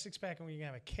 Why have a 6-pack when you can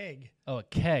have a keg? Oh, a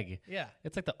keg. Yeah.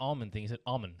 It's like the almond thing. You said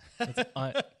almond. It's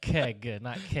keg,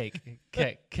 not cake.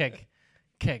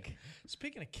 Keg.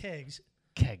 Speaking of kegs,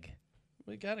 Keg.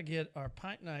 we got to get our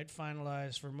pint night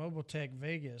finalized for Mobile Tech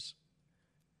Vegas.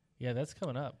 Yeah, that's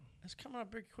coming up. That's coming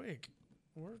up pretty quick.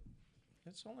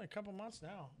 It's only a couple months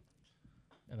now.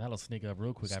 And that'll sneak up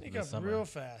real quick after Sneak the up summer. real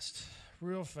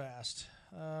fast.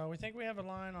 We think we have a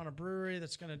line on a brewery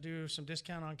that's going to do some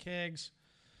discount on kegs.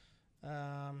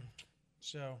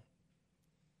 So,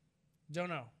 don't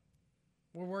know.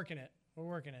 We're working it.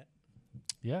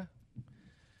 Yeah.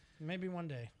 Maybe one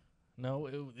day. No,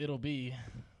 it'll be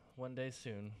one day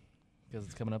soon because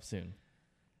it's coming up soon.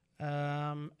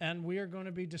 And we are going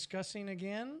to be discussing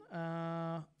again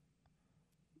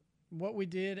what we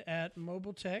did at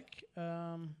Mobile Tech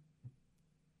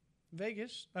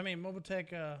Mobile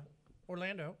Tech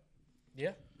Orlando.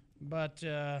 Yeah. But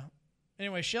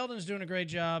anyway, Sheldon's doing a great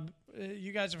job.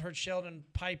 You guys have heard Sheldon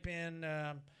pipe in.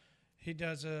 He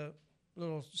does a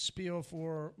little spiel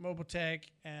for Mobile Tech,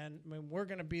 and we're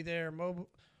going to be there. Mobile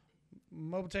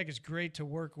Tech is great to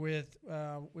work with.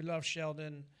 We love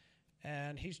Sheldon,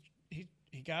 and he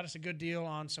got us a good deal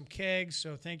on some kegs.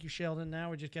 So thank you, Sheldon.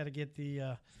 Now we just got to get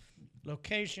the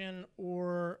location,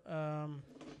 or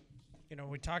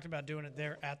we talked about doing it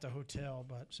there at the hotel,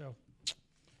 but so.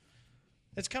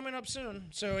 It's coming up soon.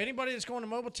 So anybody that's going to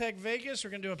Mobile Tech Vegas,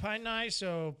 we're going to do a pint night.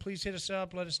 So please hit us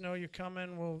up. Let us know you're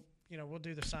coming. We'll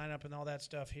do the sign up and all that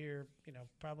stuff here,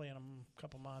 probably in a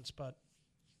couple months. But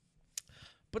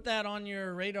put that on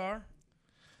your radar.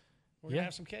 We're going to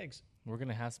have some kegs. We're going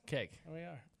to have some cake. Oh, we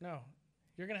are. No.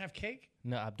 You're going to have cake?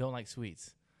 No, I don't like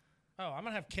sweets. Oh, I'm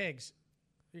going to have kegs.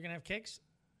 You're going to have cakes?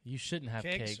 You shouldn't have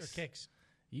Kegs cakes. or cakes?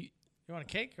 You want a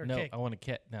cake or no, cake? I want a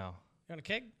cake. No. You want a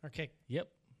keg or cake? Yep.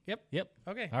 Yep.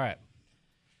 Okay. All right.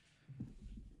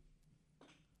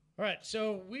 All right,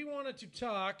 so we wanted to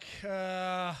talk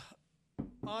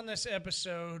on this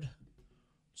episode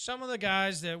some of the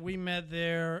guys that we met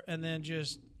there, and then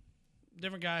just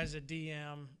different guys that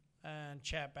DM and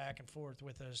chat back and forth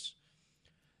with us.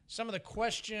 Some of the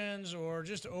questions or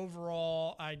just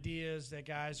overall ideas that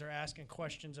guys are asking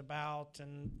questions about,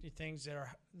 and things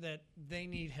that they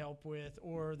need help with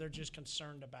or they're just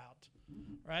concerned about,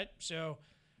 right? So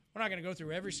we're not going to go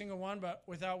through every single one, but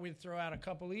we'd throw out a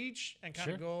couple each and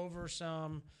kind of go over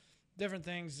some different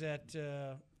things that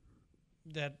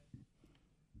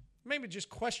maybe just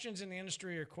questions in the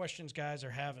industry or questions guys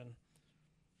are having.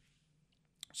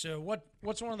 So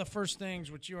what's one of the first things,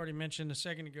 which you already mentioned a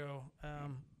second ago?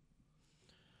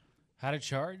 How to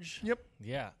charge? Yep.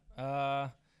 Yeah.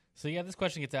 So yeah, this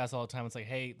question gets asked all the time. It's like,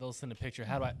 hey, they'll send a picture.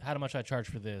 How much I charge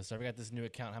for this? Or I've got this new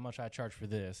account. How much I charge for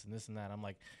this and this and that. I'm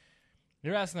like,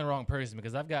 you're asking the wrong person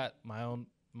because I've got my own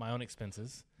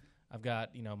expenses. I've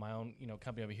got my own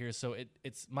company over here. So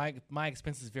it's my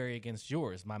expenses vary against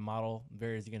yours. My model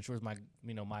varies against yours. My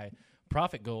my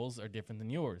profit goals are different than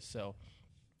yours. So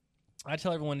I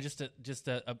tell everyone just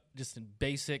a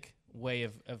basic way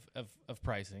of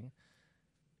pricing,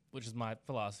 which is my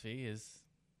philosophy, is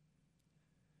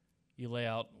you lay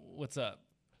out what's up.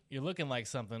 You're looking like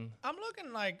something. I'm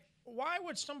looking like, why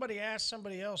would somebody ask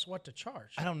somebody else what to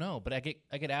charge? I don't know, but I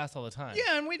get asked all the time.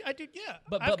 Yeah, and I do. Yeah,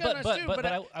 But I've gotten asked too, but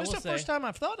I this will is the first say- time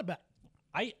I've thought about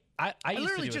it. I used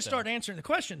literally to do just it, started answering the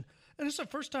question, and this is the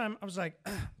first time I was like,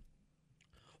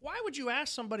 why would you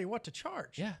ask somebody what to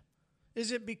charge? Yeah.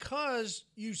 Is it because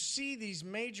you see these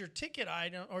major ticket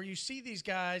items, or you see these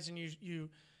guys and you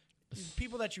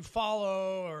people that you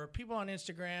follow, or people on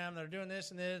Instagram that are doing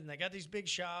this, and they got these big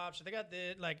shops, or they got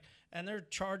this, and they're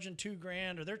charging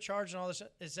 $2,000, or they're charging all this?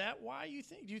 Is that why you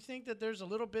think? Do you think that there's a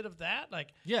little bit of that?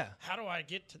 Like, Yeah. how do I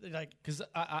get to Because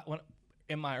when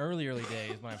in my early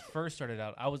days when I first started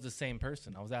out, I was the same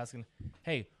person. I was asking,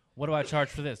 hey, what do I charge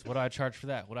for this? What do I charge for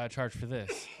that? What do I charge for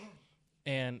this?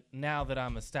 And now that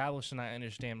I'm established and I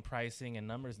understand pricing and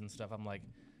numbers and stuff, I'm like,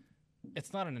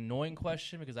 it's not an annoying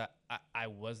question because I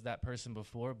was that person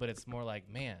before, but it's more like,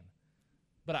 man,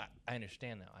 but I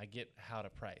understand now. I get how to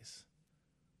price.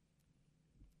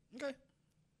 Okay.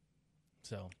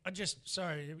 So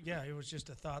Sorry, yeah, it was just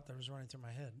a thought that was running through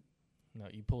my head. no,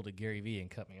 you pulled a Gary Vee and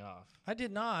cut me off. I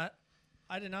did not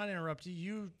interrupt you.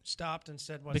 You stopped and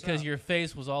said, "What's Because up?" your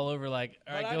face was all over like,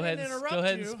 all right, But I go ahead didn't and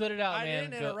interrupt you. spit it out, I man.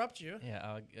 didn't Go- interrupt you.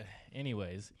 Yeah.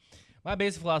 Anyways, my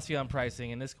basic philosophy on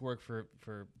pricing, and this could work for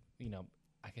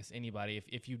I guess anybody.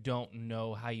 If you don't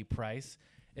know how you price,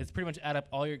 it's pretty much add up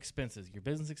all your expenses, your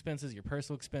business expenses, your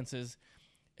personal expenses,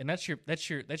 and that's your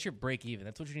break even.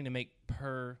 That's what you need to make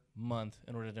per month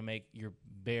in order to make your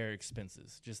bare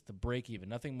expenses, just the break even,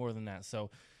 nothing more than that. So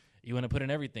you want to put in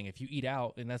everything. If you eat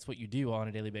out, and that's what you do on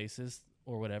a daily basis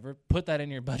or whatever, put that in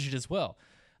your budget as well.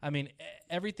 I mean,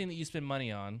 everything that you spend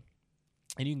money on,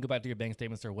 and you can go back to your bank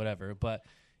statements or whatever, but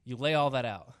you lay all that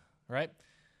out, right?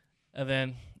 And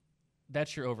then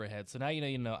that's your overhead. So now I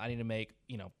need to make,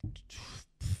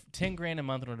 $10,000 a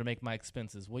month in order to make my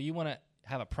expenses. Well, you want to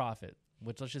have a profit,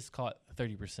 which let's just call it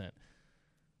 30%.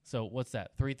 So what's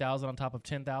that? 3,000 on top of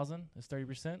 10,000 is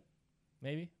 30%,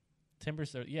 maybe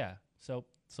 10%. Yeah. So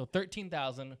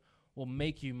 13,000 will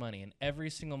make you money, and every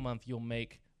single month you'll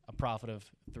make a profit of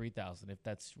 3,000 if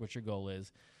that's what your goal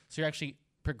is. So you're actually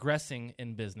progressing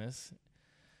in business.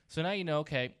 So now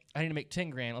okay, I need to make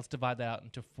 $10,000. Let's divide that out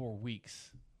into 4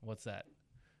 weeks. What's that?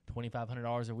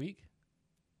 $2,500 a week?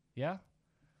 Yeah.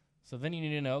 So then you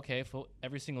need to know, okay, for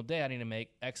every single day I need to make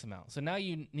X amount. So now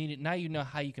you know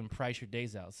how you can price your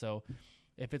days out. So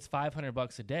if it's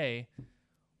 $500 a day,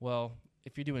 well,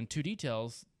 if you're doing 2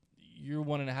 details, you're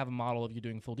wanting to have a model of you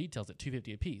doing full details at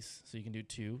 $250 a piece. So you can do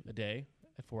 2 a day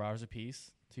at 4 hours a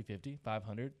piece, $250,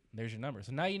 $500. There's your number.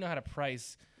 So now you know how to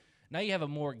price. Now you have a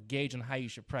more gauge on how you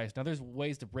should price. Now there's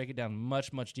ways to break it down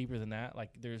much, much deeper than that. Like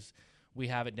we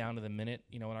have it down to the minute,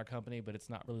 in our company, but it's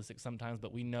not realistic sometimes.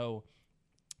 But we know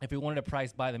if we wanted to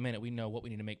price by the minute, we know what we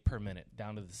need to make per minute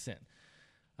down to the cent.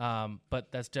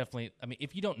 But that's definitely,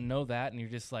 if you don't know that and you're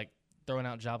just like throwing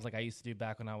out jobs like I used to do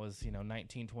back when I was,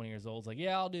 19, 20 years old, it's like,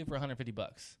 yeah, I'll do it for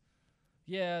 $150.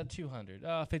 Yeah, 200,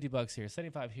 $50 here,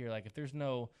 75 here. Like if there's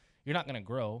you're not going to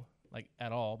grow like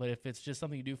at all. But if it's just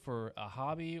something you do for a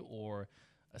hobby or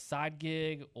a side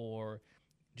gig or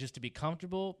just to be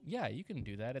comfortable, yeah, you can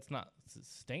do that. It's not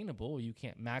sustainable. You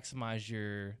can't maximize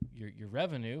your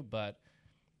revenue, but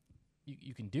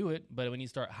you can do it. But when you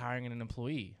start hiring an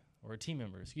employee or a team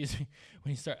member, when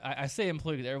you start, I say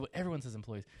employee because everyone says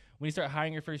employees. When you start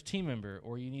hiring your first team member,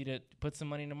 or you need to put some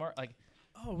money into market,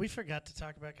 Oh, we forgot to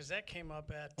talk about, because that came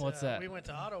up at What's that? We went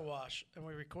to Auto Wash and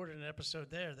we recorded an episode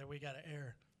there that we got to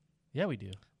air. yeah, we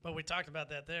do. But we talked about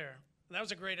that there. That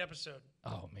was a great episode.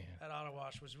 Oh man, At Auto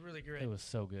Wash was really great. it was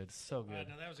so good, so good.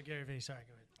 No, that was a Gary Vee. Sorry,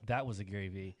 go ahead. That was a Gary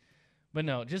Vee. But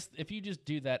no, if you just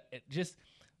do that, just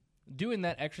doing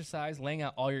that exercise, laying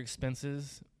out all your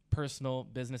expenses, personal,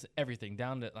 business, everything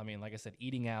down to, like I said,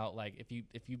 eating out. Like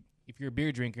if you're a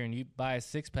beer drinker and you buy a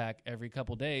 6-pack every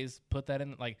couple days, put that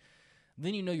in,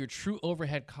 then you know your true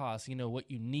overhead costs, what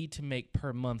you need to make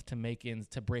per month to make ends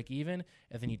to break even,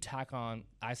 and then you tack on,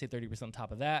 I say 30% on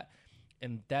top of that,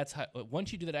 and that's how.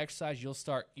 Once you do that exercise, you'll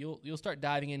start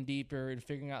diving in deeper and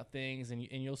figuring out things, and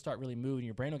you'll start really moving.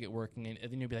 Your brain will get working, and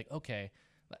then you'll be like, okay,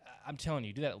 I'm telling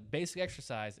you, do that basic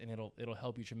exercise, and it'll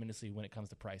help you tremendously when it comes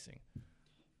to pricing.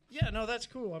 Yeah, no, that's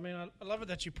cool. I mean, I love it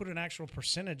that you put an actual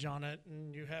percentage on it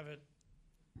and you have it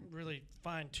really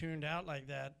fine-tuned out like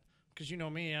that. Because you know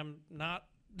me, I'm not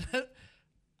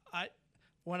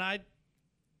when I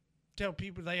tell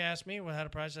people, they ask me how to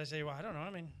price, I say, well, I don't know. I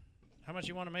mean, how much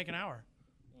you want to make an hour?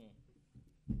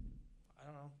 I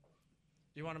don't know.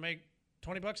 Do you want to make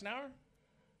 $20 an hour?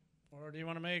 Or do you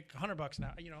want to make $100 an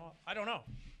hour? You know, I don't know.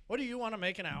 What do you want to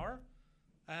make an hour?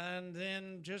 And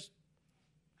then just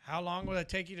how long will it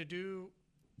take you to do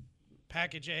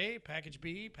package A, package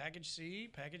B, package C,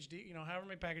 package D, you know, however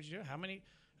many packages you do? How many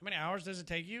hours does it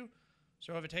take you?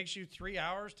 So if it takes you 3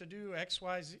 hours to do X,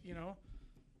 Y, Z, you know,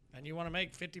 and you want to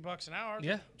make $50 an hour,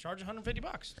 yeah, charge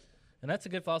 $150. And that's a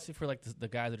good philosophy for like the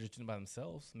guys that are just doing it by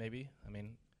themselves, maybe. I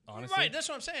mean, honestly. Right, that's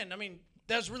what I'm saying. I mean,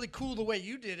 that's really cool the way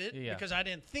you did it because I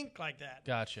didn't think like that.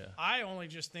 Gotcha. I only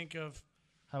just think of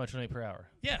how much money per hour.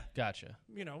 Yeah. Gotcha.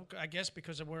 You know, I guess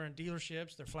because we're in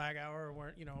dealerships, they're flag hour, or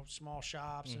we're, you know, small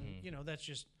shops, and you know, that's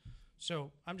just.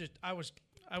 So I was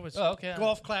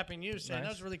golf clapping you, saying that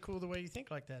was really cool the way you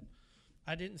think like that.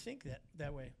 I didn't think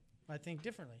that way. I think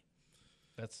differently.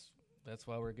 That's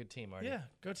why we're a good team, Marty. Yeah,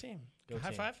 go team. Go High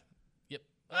team. five. Yep.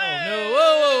 Hey! Oh no!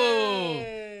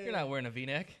 Whoa! You're not wearing a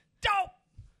V-neck. Dope.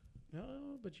 No,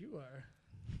 but you are.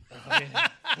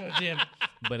 Damn.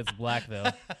 But it's black though.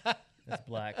 It's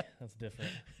black. That's different.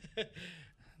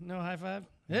 No high five.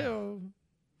 Hey-o.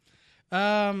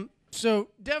 So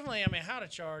definitely, I mean, how to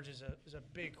charge is a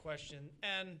big question,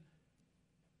 and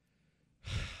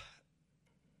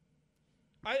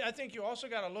I think you also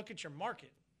got to look at your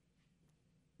market,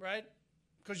 right?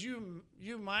 Because you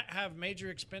might have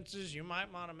major expenses. You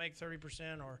might want to make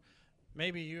 30%, or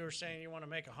maybe you are saying you want to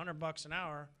make $100 an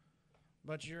hour,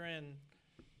 but you're in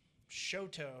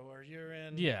Shoto or you're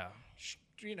in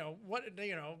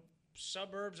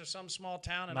suburbs of some small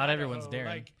town. In Not Idaho. everyone's Darren.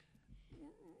 Like,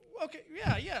 okay,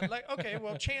 yeah, like okay,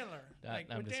 well Chandler, like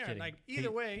I'm with just Darren, kidding. like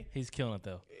either way, he's killing it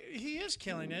though. he is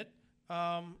killing it,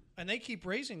 and they keep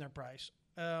raising their price.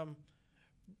 I'm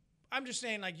just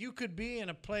saying, like, you could be in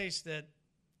a place that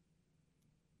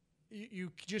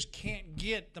you just can't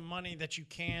get the money that you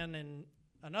can in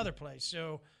another place.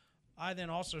 So I then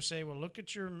also say, well, look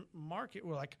at your market.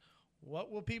 Well, like,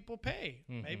 what will people pay?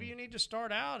 Mm-hmm. Maybe you need to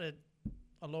start out at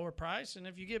a lower price, and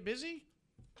if you get busy,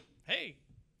 hey,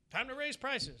 time to raise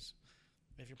prices.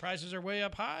 If your prices are way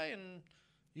up high and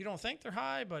you don't think they're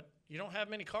high, but you don't have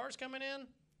many cars coming in,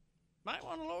 might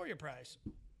want to lower your price.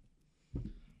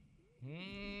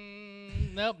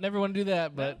 Nope, never want to do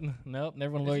that. But nope,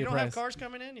 never want to lower your price. If you don't have cars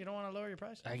coming in, you don't want to lower your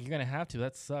price. You're gonna have to.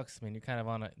 That sucks, man. You're kind of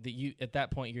on at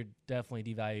that point, you're definitely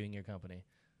devaluing your company.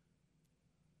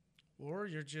 Or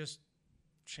you're just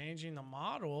changing the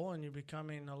model and you're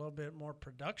becoming a little bit more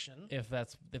production.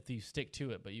 If you stick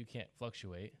to it, but you can't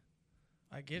fluctuate.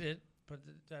 I get it, but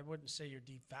I wouldn't say you're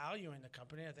devaluing the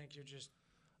company. I think you're just.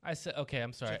 I said, okay,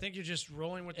 I'm sorry. I think you're just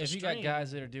rolling with the If you stream. got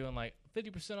guys that are doing like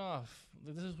 50% off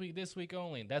this week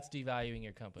only, that's devaluing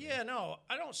your company. Yeah, no,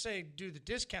 I don't say do the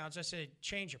discounts. I say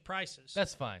change your prices.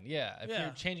 That's fine. Yeah, if you're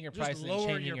changing your Just prices and lower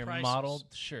changing your prices. model,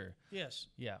 sure. Yes.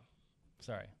 Yeah.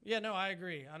 Sorry. Yeah, no, I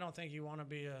agree. I don't think you want to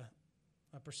be a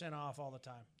percent off all the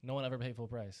time. No one ever paid full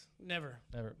price. Never.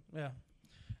 Never. Yeah.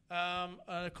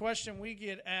 A question we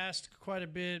get asked quite a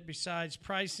bit besides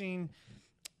pricing,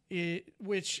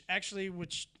 which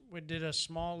we did a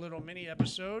small little mini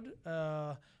episode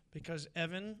because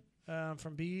Evan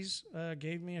from Bees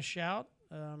gave me a shout.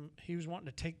 He was wanting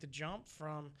to take the jump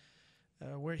from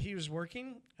where he was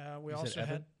working. We You also said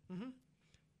had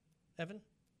Evan.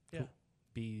 Yeah. Cool.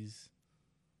 Bees.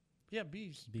 Yeah,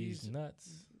 Bees. Bees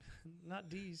nuts. Not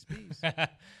D's. Bees.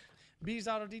 Bees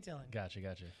Auto Detailing. Gotcha.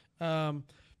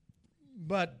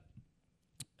 But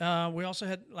we also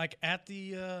had, like, at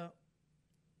the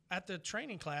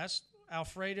training class,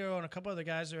 Alfredo and a couple other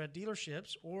guys are at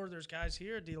dealerships, or there's guys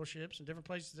here at dealerships and different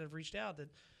places that have reached out that,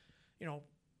 you know,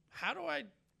 how do I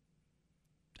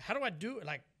do it?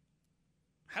 Like,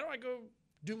 how do I go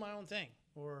do my own thing?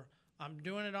 Or I'm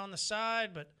doing it on the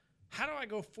side, but how do I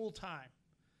go full time?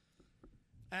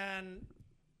 And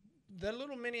the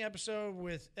little mini episode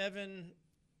with Evan,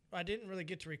 I didn't really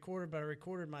get to record it, but I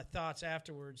recorded my thoughts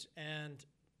afterwards. And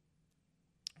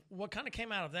what kind of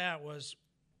came out of that was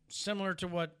similar to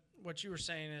what you were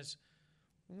saying is,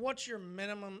 what's your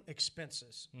minimum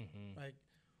expenses? Mm-hmm. Like,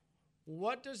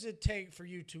 what does it take for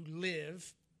you to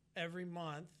live every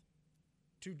month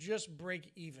to just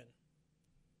break even?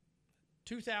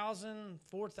 $2,000,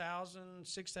 $4,000,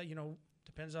 $6,000,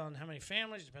 depends on how many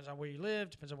families, depends on where you live,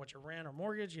 depends on what your rent or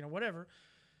mortgage, whatever.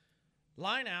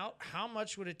 Line out how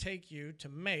much would it take you to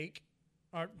make,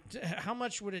 or how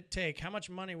much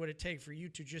money would it take for you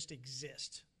to just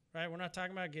exist, right? We're not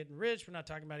talking about getting rich. We're not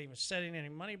talking about even setting any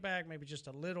money back, maybe just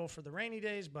a little for the rainy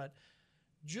days, but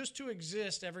just to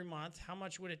exist every month, how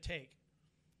much would it take?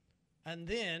 And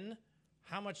then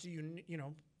how much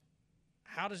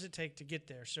how does it take to get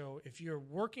there? So if you're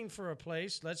working for a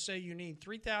place, let's say you need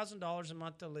 $3,000 a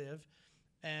month to live,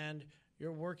 and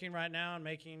you're working right now and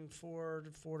making $4,000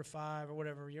 to $5,000 or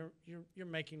whatever. You're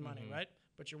making money, right?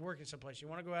 But you're working someplace. You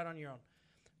want to go out on your own.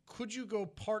 Could you go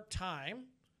part-time,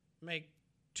 make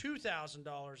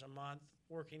 $2,000 a month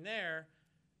working there,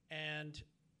 and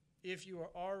if you are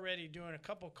already doing a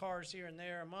couple cars here and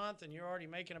there a month, and you're already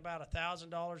making about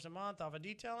 $1,000 a month off of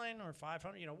detailing, or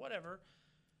 $500, whatever.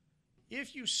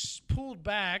 If you pulled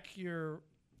back your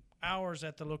hours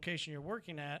at the location you're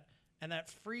working at, and that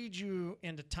freed you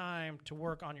into time to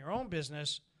work on your own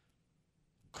business,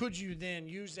 could you then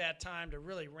use that time to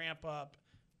really ramp up?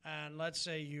 And let's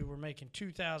say you were making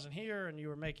 $2,000 here, and you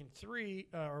were making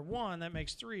 $1, that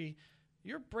makes $3.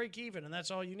 You're break even, and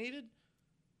that's all you needed.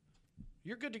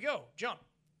 You're good to go. Jump.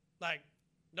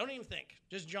 Don't even think.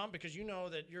 Just jump, because you know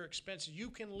that your expenses, you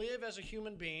can live as a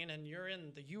human being, and you're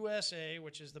in the USA,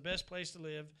 which is the best place to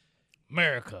live.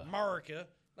 America.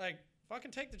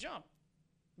 Fucking take the jump.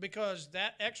 Because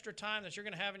that extra time that you're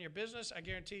going to have in your business, I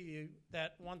guarantee you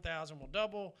that 1,000 will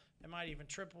double. It might even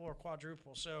triple or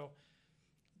quadruple. So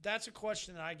that's a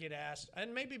question that I get asked.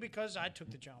 And maybe because I took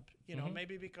the jump.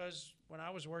 Maybe because when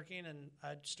I was working and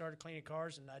I started cleaning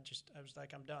cars, and I was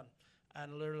like, I'm done.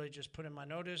 And literally just put in my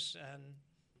notice and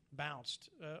bounced.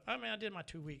 I did my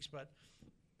 2 weeks, but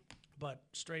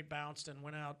straight bounced and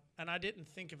went out. And I didn't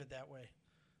think of it that way.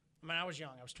 I was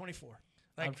young. I was 24.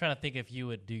 I'm trying to think if you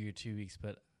would do your 2 weeks,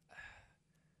 but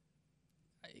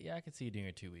yeah, I could see you doing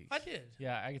your 2 weeks. I did.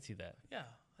 Yeah, I could see that. Yeah,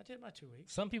 I did my 2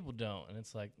 weeks. Some people don't, and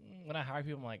it's like when I hire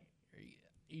people, I'm like,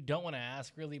 you don't want to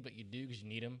ask really, but you do because you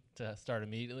need them to start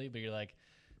immediately. But you're like,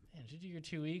 man, did you do your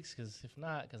 2 weeks? Because if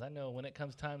not, because I know when it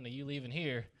comes time to you leaving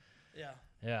here. Yeah.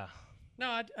 Yeah. No,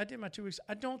 I did my 2 weeks.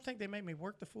 I don't think they made me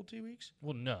work the full 2 weeks.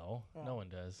 Well, no. Oh. No one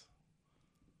does.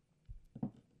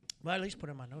 Well, I at least put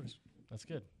in my notice. That's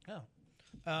good. Yeah.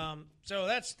 So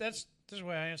this is the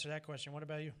way I answer that question. What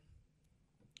about you?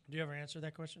 Do you ever answer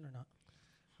that question or not?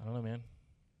 I don't know, man.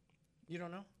 You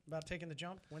don't know about taking the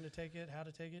jump, when to take it, how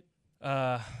to take it?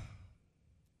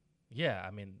 Yeah.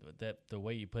 The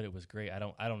way you put it was great. I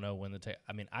don't know when to take.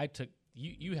 I took.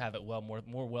 You have it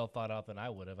more well thought out than I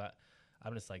would have.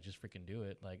 I'm just freaking do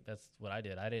it. That's what I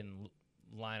did. I didn't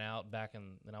line out back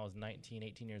when I was 19,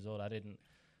 18 years old. I didn't.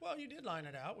 Well, you did line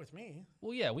it out with me.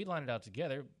 Well, yeah, we lined it out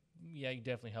together. Yeah, you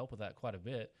definitely helped with that quite a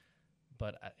bit.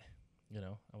 But I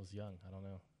was young. I don't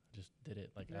know. I just did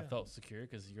it. I felt secure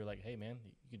because you're like, hey, man,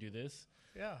 you can do this.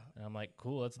 Yeah. And I'm like,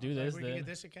 cool, let's do this. We can get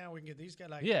this account. We can get these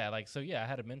guys. I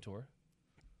had a mentor.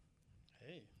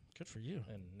 Hey, good for you.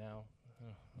 And now,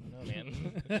 no,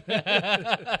 man.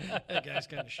 That guy's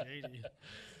kind of shady.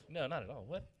 No, not at all.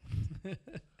 What?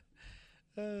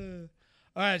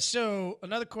 All right, so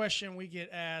another question we get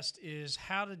asked is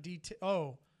how to detail.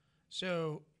 Oh,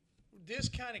 so this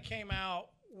kind of came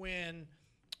out when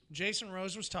Jason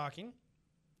Rose was talking,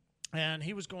 and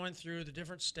he was going through the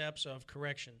different steps of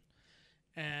correction.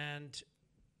 And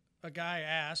a guy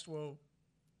asked, well,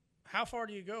 how far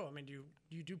do you go? Do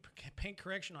you do paint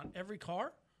correction on every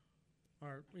car?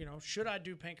 Or, should I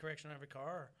do paint correction on every car?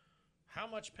 Or how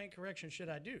much paint correction should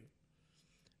I do?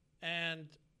 And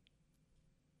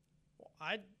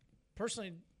I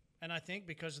personally, and I think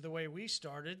because of the way we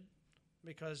started,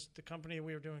 because the company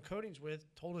we were doing coatings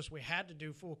with told us we had to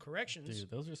do full corrections. Dude,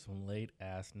 those are some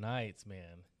late-ass nights,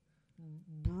 man.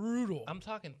 Brutal. I'm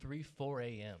talking 3, 4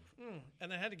 a.m.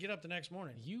 And I had to get up the next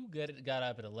morning. You got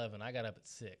up at 11. I got up at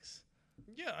 6.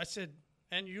 Yeah, I said,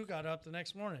 and you got up the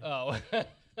next morning. Oh.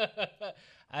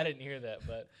 I didn't hear that,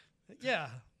 but. Yeah.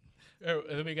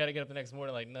 Then we got to get up the next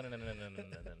morning no.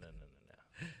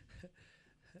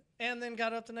 And then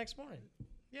got up the next morning.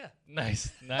 Yeah. Nice.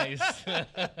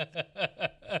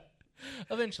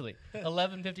 Eventually.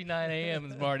 11:59 a.m.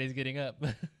 is Marty's getting up.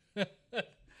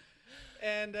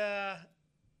 And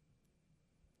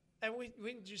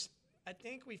we just, I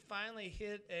think we finally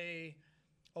hit a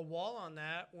wall on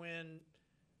that when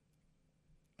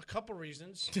a couple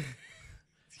reasons.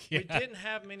 Yeah. We didn't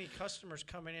have many customers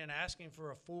coming in asking for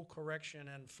a full correction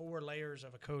and 4 layers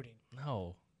of a coating.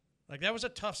 No. That was a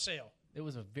tough sale. It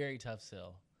was a very tough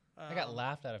sell. I got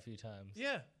laughed at a few times.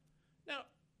 Yeah. Now,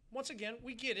 once again,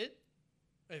 we get it.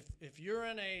 if you're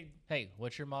in a Hey,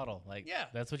 what's your model? Like, Yeah.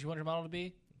 that's what you want your model to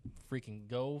be? Freaking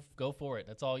go for it.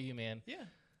 That's all you, man. yeah,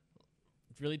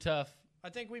 It's really tough, I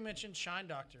think we mentioned Shine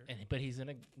Doctor. but he's in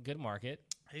a good market,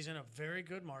 He's in a very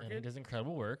good and he market, does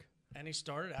incredible work. and he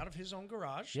started out of his own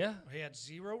garage. Yeah. He had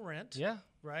zero rent. Yeah.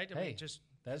 Right. I Hey, mean, just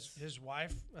that's- his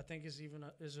wife. I think is even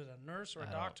is it a nurse or a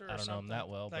I doctor? don't or know him something? that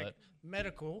well, like but-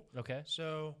 medical. Okay.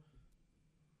 So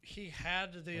he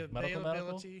had the Medical?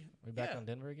 availability. Are we back yeah. on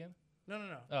Denver again? No,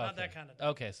 Oh, not okay. that kind of.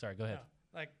 Okay, sorry. Go ahead.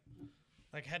 No,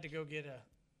 like had to go get a.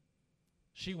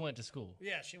 She went to school.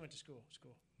 Yeah, she went to school.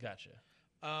 Gotcha.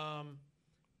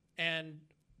 And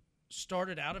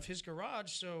started out of his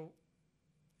garage. So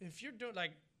if you're doing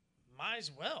might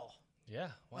as well.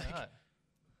 Yeah, why Like- not?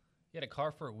 You had a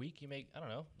car for a week. You make, I don't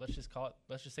know. Let's just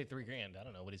say $3,000. I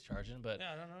don't know what he's charging, but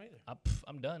Yeah, I don't know either.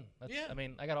 I'm done. Yeah. I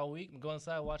mean, I got all week. I'm going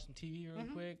inside, watch some TV real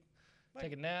quick, Like,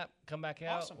 take a nap, come back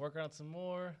out, awesome. work on some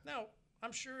more. Now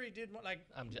I'm sure he did more,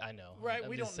 I know. right. I'm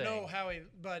We just don't know saying. how he,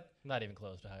 but Not even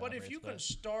close to how. he But if operates, you can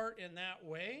start in that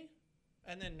way,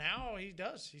 and then now he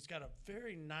does. He's got a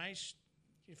very nice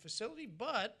facility.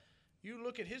 But you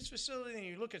look at his facility and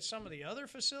you look at some of the other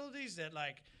facilities that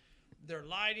their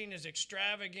lighting is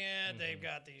extravagant. They've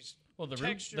got these well, the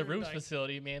textured, rooms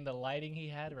facility, man, the lighting he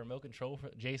had, remote control for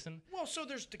Jason. Well, so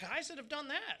there's the guys that have done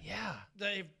that. Yeah,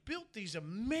 They've built these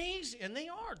amazing, and they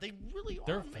really are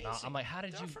they're amazing. phenomenal. I'm like, how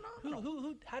did They're you?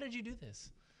 phenomenal. How did you do this?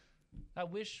 I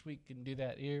wish we could do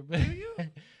that here, but Do you?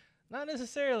 not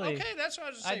necessarily. Okay, that's what I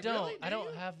was just saying. I don't. Really? I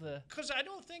don't you? have the. Because I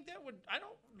don't think that would. I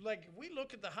don't we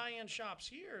look at the high end shops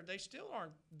here. They still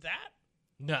aren't that.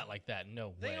 Not like that.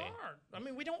 No They way. aren't. I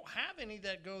mean, we don't have any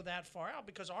that go that far out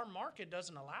because our market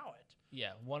doesn't allow it.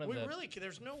 Yeah, one of We the really.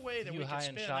 There's no way that few we can high-end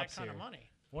spend that shops kind here. of money.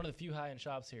 One of the few high-end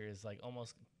shops here is like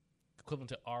almost equivalent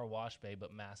to our wash bay,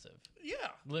 but massive. Yeah,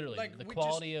 Literally, the we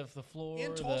quality of the floor.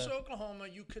 in Tulsa, Oklahoma,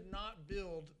 you could not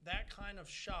build that kind of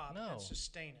shop No. and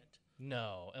sustain it.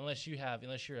 No, unless you're No,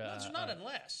 it's not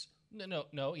unless.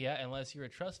 no, yeah, unless you're a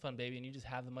trust fund baby and you just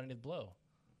have the money to blow.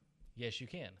 Yes, you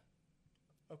can.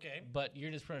 Okay. But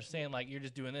you're just pretty much saying like you're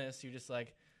just doing this. You're just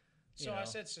like. So I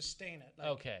said sustain it.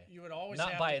 Okay. You would always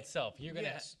not have by to, itself. You're gonna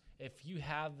Yes. if you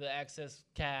have the excess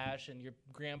cash and your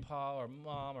grandpa or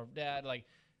mom or dad like,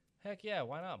 heck yeah,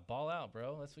 why not ball out,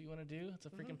 bro? That's what you want to do. It's a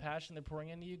freaking passion they're pouring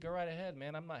into you. Go right ahead,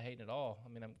 man. I'm not hating at all. I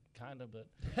mean, I'm kind of, but.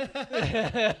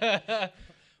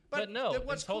 But no,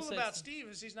 what's in cool Tulsa, about it's- Steve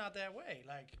is he's not that way.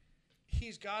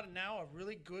 He's got now a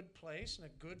really good place and a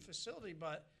good facility,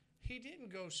 but he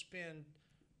didn't go spend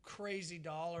crazy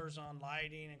dollars on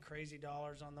lighting and crazy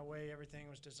dollars on the way everything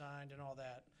was designed and all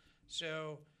that.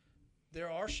 So there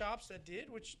are shops that did,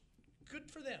 which good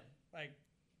for them.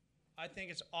 I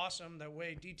think it's awesome the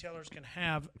way detailers can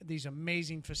have these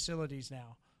amazing facilities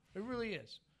now. It really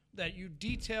is. That you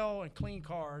detail and clean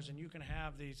cars and you can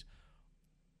have these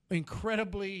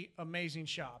incredibly amazing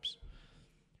shops.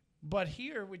 But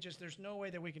here there's no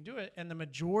way that we can do it. And the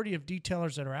majority of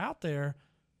detailers that are out there,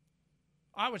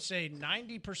 I would say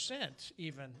 90%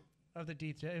 even of the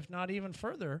detail, if not even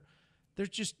further, there's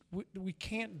just we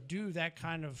can't do that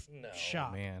kind of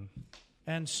shop. man.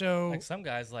 And so Like some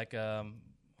guys, like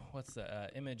what's the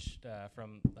image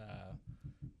from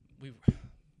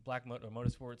Black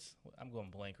Motorsports? I'm going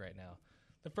blank right now.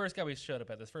 The first guy we showed up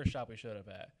at, this first shop we showed up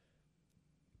at.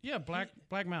 yeah, Black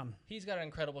Mountain. He's got an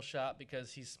incredible shop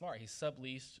because he's smart. He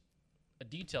subleased a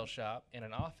detail shop and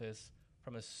an office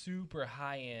from a super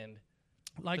high end.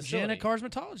 Like facility. Janet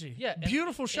Cosmetology. Yeah, and-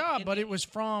 beautiful shop, and- but it was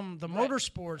from the Right.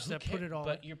 motorsports that put it all.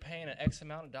 But you're paying an X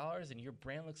amount of dollars, and your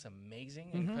brand looks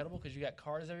amazing, and incredible because you got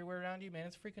cars everywhere around you, man.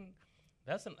 It's freaking.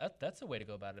 That's a way to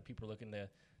go about it. People are looking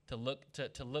to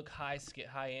look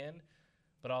high end,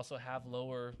 but also have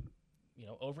lower,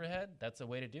 overhead. That's a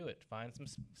way to do it. Find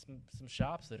some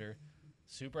shops that are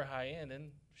super high end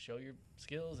and show your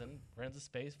skills and rent a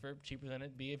space for cheaper than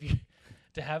it'd be if you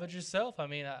to have it yourself. I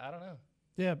mean, I don't know.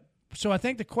 Yeah. So I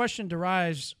think the question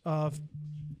derives of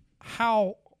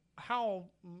how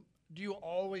do you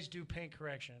always do paint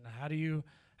correction? How do you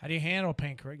handle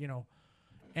paint correction?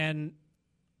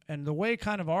 And the way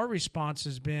kind of our response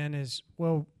has been is,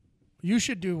 well, you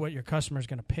should do what your customer is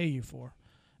going to pay you for.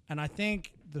 And I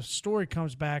think the story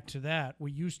comes back to that.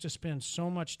 We used to spend so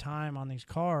much time on these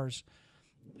cars,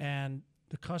 and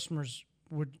the customers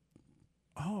would,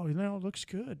 it looks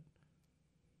good.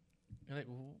 You're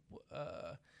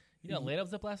like, laid up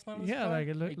zip last night. On this Yeah, car? like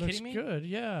it Are you looks kidding me? good.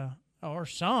 Yeah, or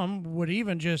some would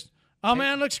even just,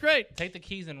 man, looks great. Take the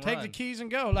keys and Take run. the keys and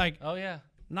go. Like Oh yeah,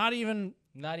 not even.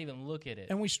 not even look at it.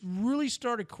 And we really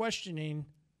started questioning,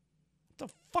 what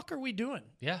the fuck are we doing?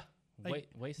 Yeah,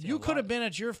 wasting. You a could lot. have been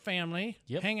at your family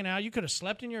Yep. hanging out. You could have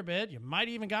slept in your bed. You might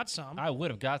even got some. I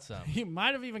would have got some. You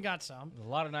might have even got some, A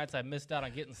lot of nights I missed out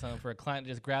on getting some for a client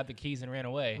to just grabbed the keys and ran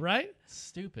away. right?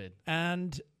 Stupid.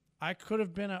 And I could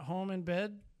have been at home in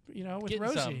bed, with Getting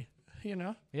Rosie,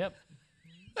 some. Yep.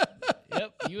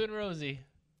 Yep. You and Rosie.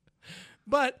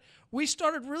 But we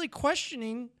started really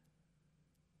questioning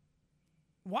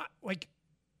what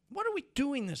are we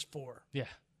doing this for? Yeah.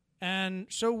 And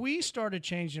so we started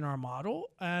changing our model,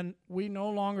 and we no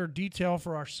longer detail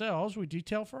for ourselves. We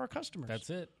detail for our customers. That's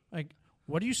it. Like,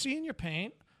 what do you see in your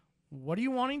paint? What are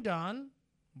you wanting done?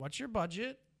 What's your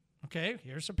budget? Okay,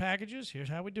 here's some packages. Here's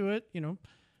how we do it,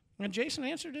 And Jason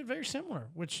answered it very similar,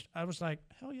 which I was like,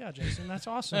 hell yeah, Jason, that's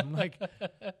awesome.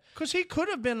 Because he could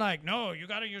have been like, no, you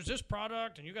got to use this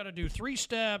product, and you got to do 3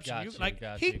 steps. Got and you,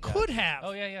 he could have.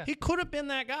 Oh, yeah. He could have been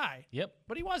that guy. Yep.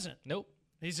 But he wasn't. Nope.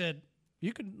 He said,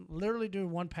 you could literally do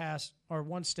 1 pass or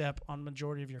 1 step on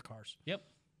majority of your cars. Yep.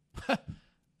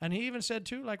 And he even said,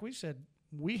 too, like we said,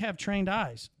 we have trained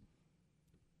eyes.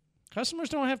 Customers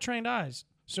don't have trained eyes.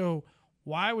 So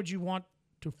why would you want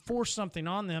to force something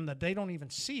on them that they don't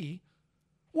even see?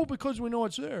 Well, because we know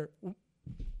it's there.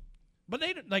 But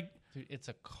they don't, Dude, it's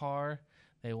a car.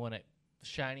 They want it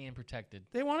shiny and protected.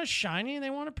 they want it shiny and they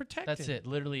want it protected. That's it.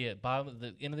 Literally it. By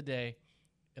the end of the day,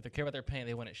 if they care about their paint,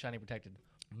 they want it shiny and protected.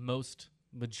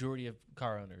 Majority of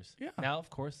car owners. Yeah. Now, of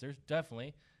course, there's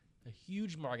definitely a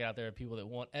huge market out there of people that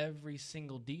want every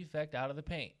single defect out of the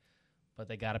paint, but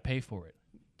they got to pay for it.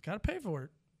 Got to pay for it.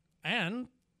 And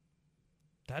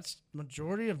that's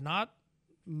majority of not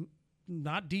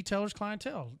detailers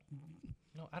clientele.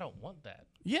 No, I don't want that.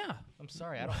 Yeah. I'm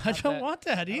sorry. I don't. I have don't that. want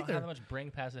that I don't either. have that much brain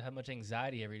capacity, have much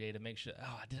anxiety every day to make sure.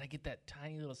 Oh, did I get that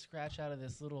tiny little scratch out of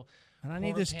this little? And I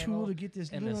need corner this panel tool to get this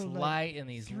and little this light and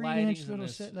these 3-inch lightings and little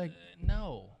this. set,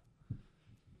 No.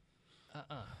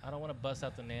 I don't want to bust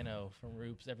out the Nano from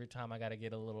Roops every time I got to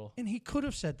get a little. And he could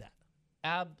have said that.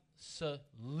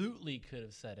 Absolutely could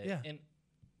have said it. Yeah. And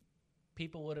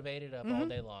people would have ate it up all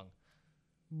day long.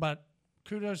 But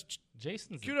kudos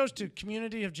to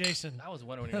community of Jason. I was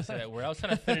wondering when you were going to say that word. I was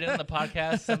trying to fit it in the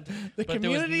podcast. The but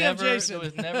community of Jason. There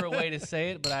was never a way to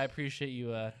say it, but I appreciate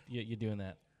you you doing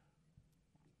that.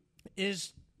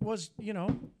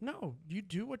 No, you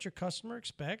do what your customer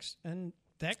expects, and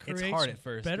that creates hard at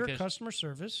first better because- customer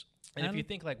service. And if you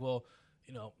think like, well,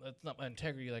 that's not my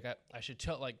integrity. Like I should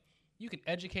tell, like you can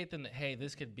educate them that, hey,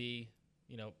 this could be,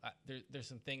 there's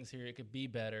some things here. It could be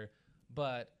better,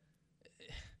 but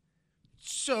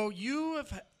So you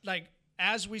have,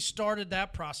 as we started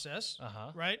that process,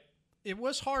 right? It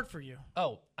was hard for you.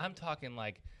 oh, I'm talking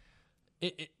like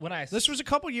when I This was a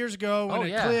couple years ago when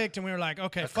it clicked, and we were like,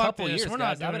 okay, a fuck couple this. years, We're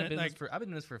guys. not I've doing been in it. business I've been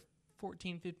in this for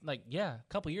 14, 15, a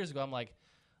couple years ago. I'm like,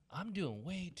 I'm doing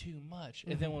way too much.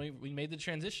 And then when we made the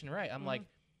transition, right, I'm like,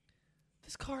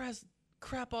 this car has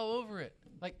crap all over it.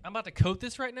 Like, I'm about to coat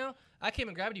this right now. I came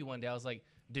and grabbed you one day. I was like,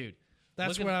 dude.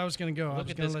 That's where I was going to go. I Look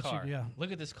was at going this to let car. you, yeah.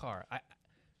 Look at this car.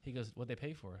 He goes, what'd they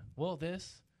pay for? Well,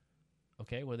 this.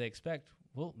 Okay, what do they expect?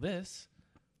 Well, this.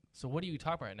 So what are you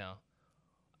talking right now?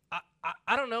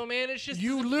 I don't know, man. It's just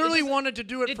You literally wanted to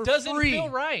do it for free. It doesn't feel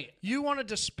right. You wanted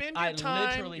to spend your I time,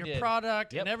 literally your did.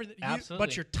 product, Yep, and everything. absolutely.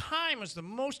 But your time is the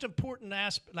most important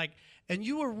aspect. And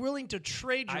you were willing to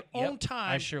trade your own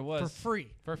time I sure was. for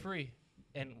free. For free.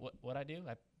 And what I do?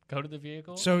 I go to the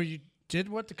vehicle. So you did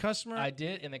what the customer... I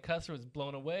did, and the customer was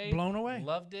blown away. Blown away.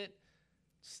 Loved it.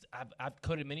 I've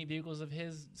coated many vehicles of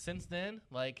his since then.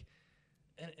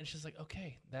 And it's just like,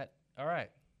 okay, all right.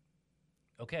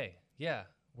 Okay, yeah,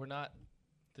 we're not...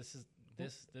 This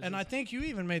and is, I think you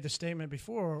even made the statement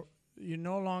before, you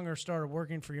no longer started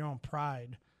working for your own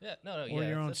pride yeah, no, or yeah,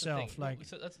 your own that's the thing.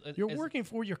 self. You're working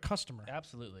for your customer.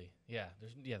 Absolutely, yeah.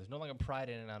 There's no longer pride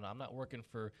in it. I'm not working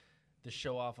for to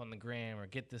show off on the gram or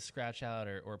get this scratch out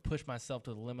or push myself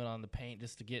to the limit on the paint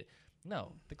just to get.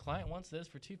 No, the client wants this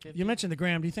for $250. You mentioned the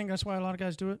gram. Do you think that's why a lot of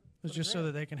guys do it? It's the just so gram?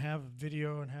 that they can have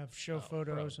video and have show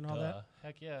photos and all that?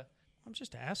 Heck yeah. I'm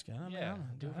just asking. I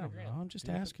Do it for the gram. know. I'm just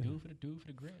Do it for- asking. Do it for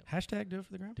the gram. Hashtag do it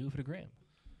for the gram. Do it for the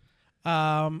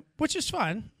gram. Which is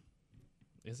fine.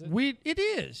 Is it? It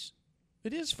is.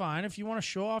 It is fine if you want to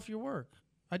show off your work.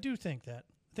 I do think that.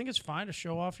 I think it's fine to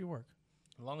show off your work.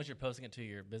 As long as you're posting it to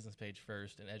your business page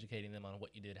first and educating them on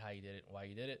what you did, how you did it, why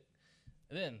you did it,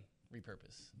 and then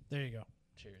repurpose. There you go.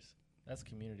 Cheers. That's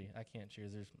community. I can't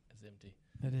cheers. It's empty.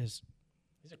 It is.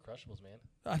 These are crushables, man.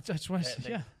 That's why.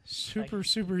 They-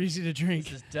 Super easy to drink.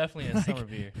 This is definitely a summer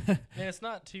beer. And it's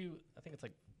not too. I think it's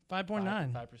like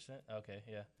 5.9. 5%. Okay,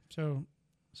 yeah. So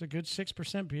it's a good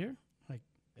 6% beer.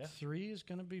 Yeah. 3 is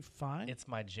going to be fine. It's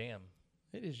my jam.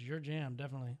 It is your jam,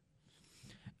 definitely.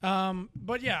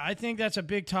 But yeah, I think that's a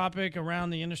big topic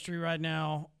around the industry right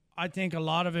now. I think a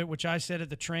lot of it, which I said at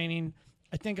the training,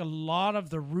 I think a lot of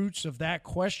the roots of that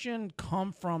question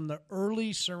come from the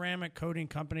early ceramic coating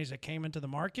companies that came into the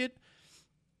market.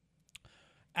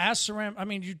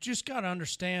 You just got to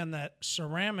understand that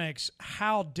ceramics,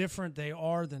 how different they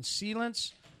are than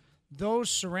sealants. Those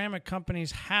ceramic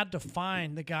companies had to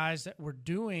find the guys that were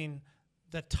doing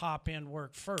the top end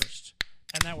work first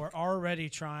and that were already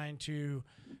trying to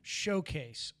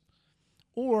showcase,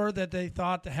 or that they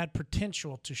thought that had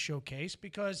potential to showcase,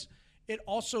 because it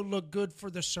also looked good for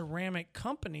the ceramic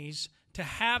companies to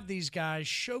have these guys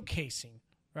showcasing,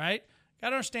 right? Got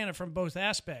to understand it from both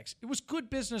aspects. It was good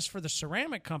business for the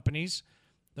ceramic companies,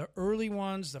 the early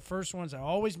ones, the first ones that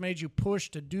always made you push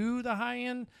to do the high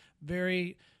end,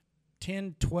 very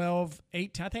 10, 12,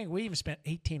 18. I think we even spent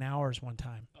 18 hours one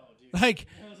time. Oh, dude. That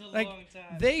was a long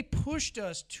time. They pushed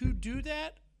us to do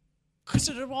that because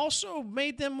it also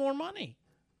made them more money,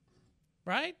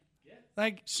 right? Yeah.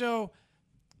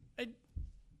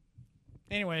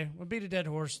 Anyway, we'll beat a dead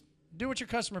horse. Do what your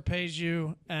customer pays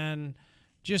you, and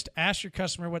just ask your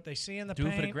customer what they see in the paint.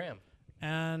 Do it for the gram.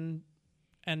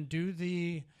 And do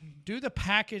the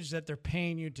package that they're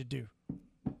paying you to do.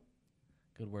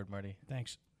 Good word, Marty.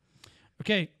 Thanks.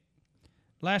 Okay,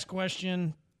 last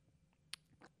question.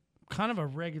 Kind of a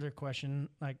regular question,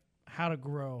 like how to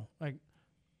grow.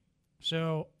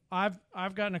 So I've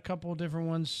gotten a couple of different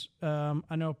ones.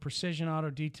 I know Precision Auto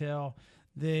Detail.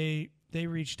 They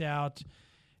reached out.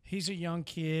 He's a young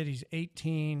kid. He's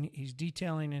 18. He's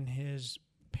detailing in his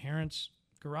parents'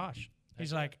 garage.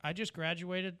 He's like, I just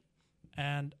graduated,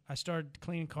 and I started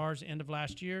cleaning cars the end of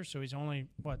last year, so he's only,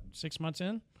 6 months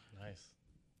in? Nice.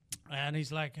 And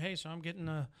he's like, hey, so I'm getting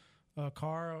a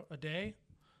car a day,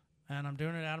 and I'm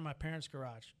doing it out of my parents'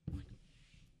 garage.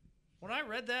 When I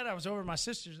read that, I was over at my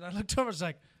sister's, and I looked over, I was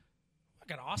like, what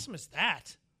kind of awesome is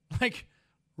that? Like,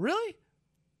 really?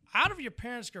 Out of your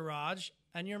parents' garage,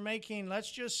 and you're making, let's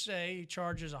just say he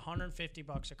charges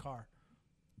 $150 a car.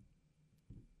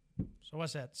 So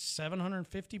what's that,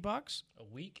 $750? A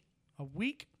week? A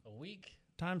week? A week.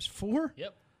 Times 4?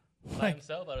 Yep. By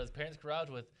himself out of his parents' garage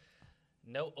with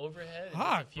no overhead and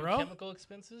just a few chemical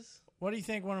expenses. What do you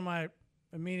think one of my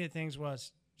immediate things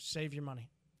was? Save your money.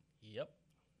 Yep.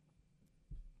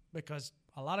 Because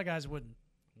a lot of guys wouldn't.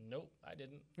 Nope, I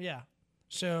didn't. Yeah.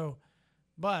 So,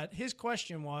 but his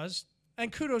question was,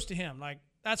 and kudos to him, like,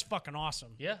 that's fucking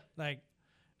awesome. Yeah.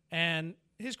 And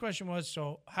his question was,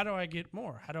 so how do I get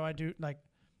more? How do I do,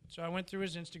 so I went through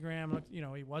his Instagram, looked,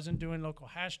 he wasn't doing local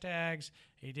hashtags.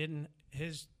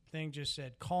 His thing just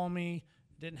said, call me.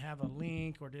 Didn't have a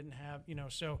link or didn't have,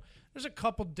 so there's a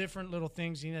couple different little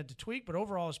things he had to tweak, but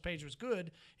overall his page was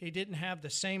good. He didn't have the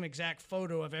same exact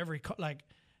photo of every,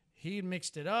 he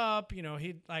mixed it up,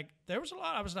 there was a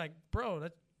lot. I was like, bro,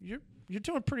 you're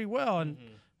doing pretty well. And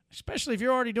especially if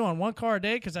you're already doing one car a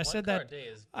day. Cause I said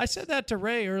that to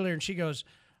Ray earlier, and she goes,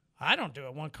 I don't do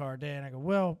it one car a day. And I go,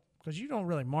 well, cause you don't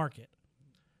really market.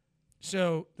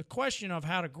 So the question of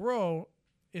how to grow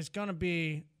is going to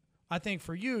be, I think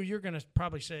for you, you're going to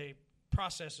probably say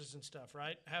processes and stuff,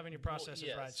 right? Having your processes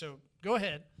yes. right. So go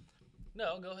ahead.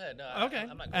 No, go ahead. No, okay.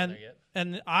 I'm not going there yet.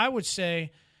 And I would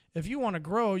say if you want to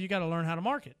grow, you got to learn how to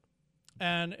market.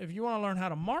 And if you want to learn how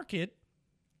to market,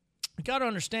 you got to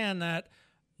understand that,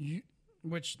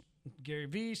 which Gary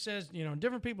Vee says,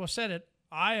 different people have said it.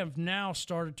 I have now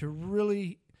started to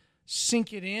really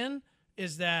sink it in,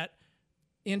 is that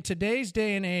in today's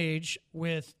day and age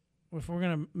with, if we're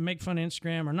going to make fun of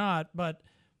Instagram or not, but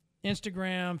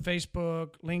Instagram,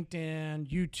 Facebook, LinkedIn,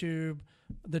 YouTube,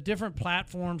 the different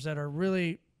platforms that are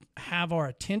really have our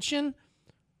attention,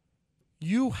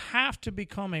 you have to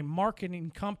become a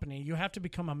marketing company. You have to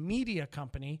become a media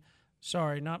company.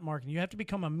 Sorry, not marketing. You have to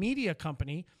become a media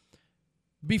company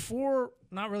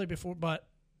but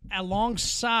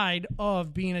alongside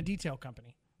of being a detail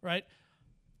company, right?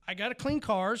 I got to clean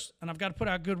cars and I've got to put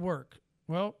out good work.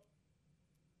 Well,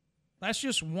 that's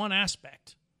just one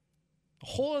aspect. The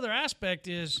whole other aspect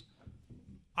is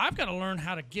I've got to learn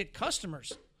how to get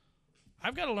customers.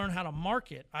 I've got to learn how to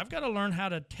market. I've got to learn how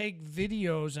to take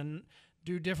videos and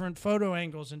do different photo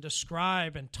angles and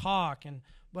describe and talk.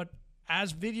 But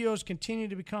as videos continue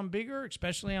to become bigger,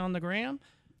 especially on the gram,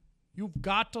 you've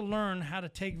got to learn how to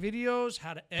take videos,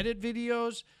 how to edit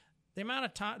videos. The amount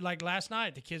of time, like last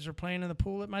night, the kids were playing in the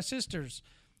pool at my sister's.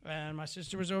 And my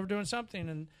sister was over doing something,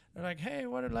 and they're like, hey,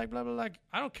 what are blah, blah, blah.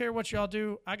 I don't care what y'all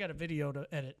do. I got a video to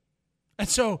edit. And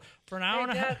so for an hour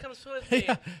and a Dad, half, come swim with me.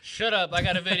 Shut up! I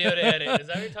got a video to edit. Is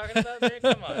that what you're talking about, man?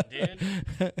 Come on,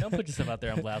 dude. Don't put yourself out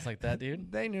there on blast like that,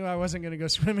 dude. they knew I wasn't going to go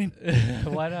swimming.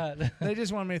 Why not? They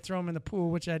just wanted me to throw them in the pool,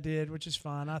 which I did, which is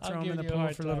fun. I throw them in the pool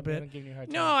for a little bit. I'm giving you a hard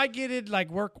No, time. I get it. Like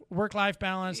work-life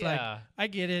balance. Yeah. Like I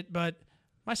get it. But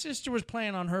my sister was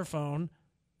playing on her phone.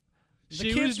 The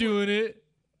She kids was doing it.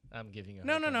 I'm giving you a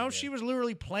hard time. No. again. She was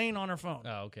literally playing on her phone,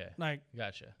 Oh, okay. like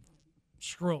Gotcha.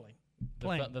 scrolling,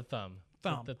 playing. The thumb.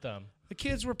 Thumb. The thumb. The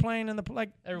kids were playing in the like.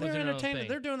 Everyone's they're doing their own entertainment. thing.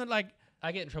 They're doing it like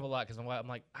I get in trouble a lot because I'm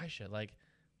like, Aisha, like,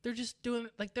 they're just doing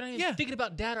it. Like, they're not even Yeah. thinking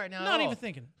about dad right now. not at even all.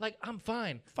 thinking. Like, I'm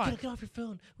fine. Fine. Get off your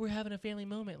phone. We're having a family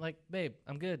moment. Like, babe,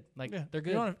 I'm good. Like, Yeah, they're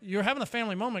good. You're having a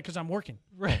family moment because I'm working.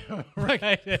 Right.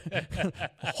 Right. The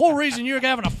whole reason you're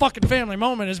having a fucking family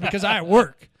moment is because I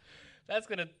work. That's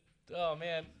going to, oh,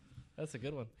 man. That's a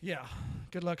good one. Yeah.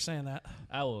 Good luck saying that.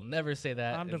 I will never say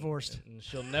that. I'm divorced. And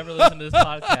she'll never listen to this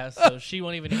podcast, so she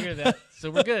won't even hear that. So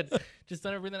we're good. Just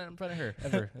don't ever bring that in front of her,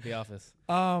 ever, at the office.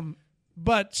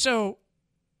 But so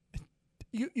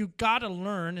you got to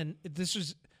learn, and this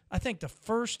is, I think, the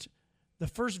first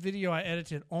video I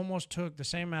edited almost took the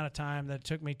same amount of time that it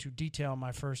took me to detail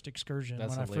my first excursion.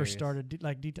 That's when I hilarious. first started.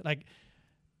 Like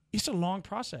it's a long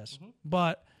process, Mm-hmm.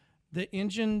 but the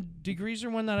engine degreaser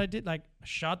one that I did, like,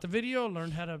 shot the video,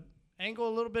 learned how to angle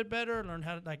a little bit better, learned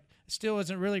how to, like, still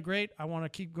isn't really great. I want to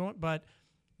keep going, but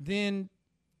then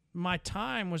my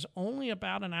time was only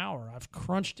about an hour. I've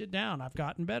crunched it down. I've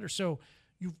gotten better. So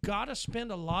you've got to spend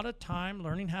a lot of time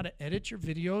learning how to edit your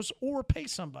videos or pay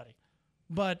somebody.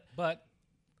 But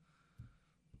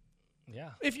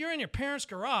Yeah. if you're in your parents'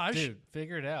 garage, Dude,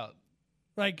 figure it out.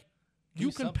 like, Do you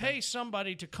can something. pay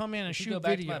somebody to come in and If you shoot go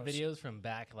back videos. to my videos from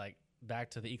back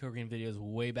to the EcoGreen videos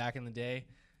way back in the day,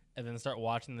 and then start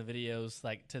watching the videos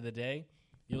like to the day,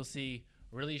 you'll see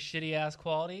really shitty ass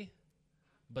quality.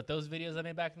 But those videos I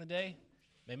made back in the day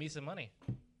made me some money.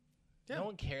 Yeah. No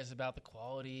one cares about the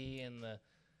quality and the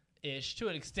ish to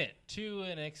an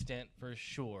extent for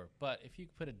sure. But if you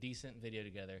put a decent video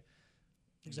together,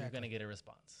 you're Exactly. gonna get a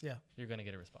response. Yeah. You're gonna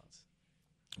get a response.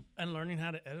 And learning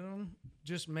how to edit them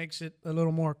just makes it a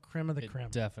little more creme of the It creme.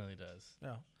 definitely does.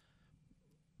 Yeah.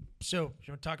 So,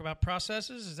 you want to talk about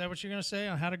processes? Is that what you're going to say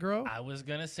on how to grow? I was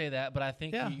gonna say that, but I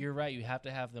think Yeah. you're right. You have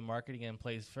to have the marketing in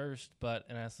place first. But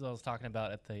and that's what I was talking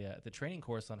about at the training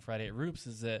course on Friday at Roops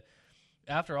is that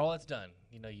after all it's done,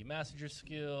 you mastered your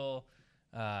skill,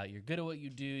 you're good at what you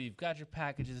do, you've got your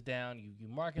packages down, you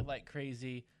market like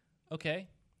crazy. Okay,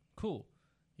 cool.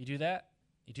 You do that,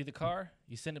 you do the car,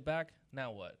 you send it back.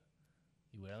 Now what?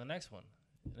 You wait on the next one,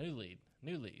 new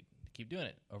lead, keep doing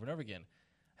it over and over again.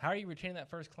 How are you retaining that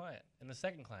first client and the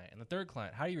second client and the third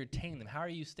client? How are you retaining them? How are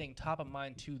you staying top of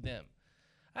mind to them?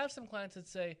 I have some clients that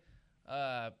say,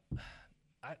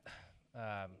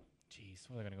 geez,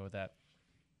 where are they going to go with that?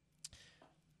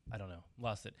 I don't know.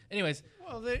 Lost it. Anyways,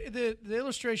 Well, the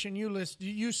illustration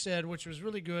you said, which was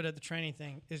really good at the training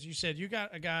thing, is you said you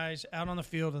got guys out on the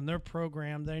field and they're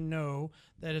programmed. They know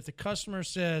that if the customer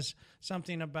says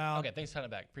something about okay, thanks for tying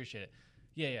it back. Appreciate it.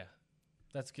 Yeah.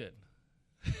 That's good.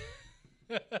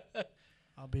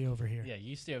 I'll be over here. Yeah,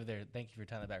 you stay over there. Thank you for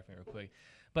tying that back for me real quick.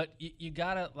 But you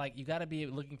gotta be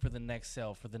looking for the next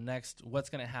sale, for the next what's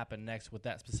gonna happen next with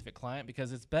that specific client,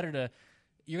 because it's better to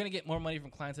you're gonna get more money from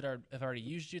clients that have already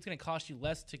used you. It's gonna cost you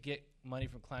less to get money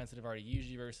from clients that have already used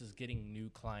you versus getting new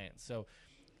clients. So,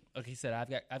 like you said,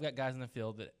 I've got guys in the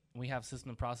field that we have system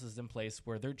and processes in place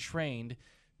where they're trained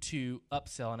to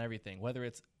upsell on everything, whether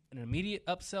it's an immediate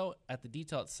upsell at the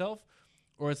detail itself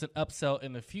or it's an upsell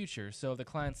in the future. So the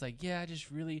client's like, yeah,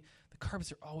 the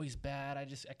carpets are always bad.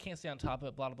 I can't stay on top of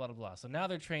it, blah, blah, blah, blah. So now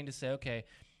they're trained to say, okay,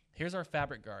 here's our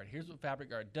Fabric Guard. Here's what Fabric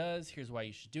Guard does. Here's why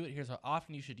you should do it. Here's how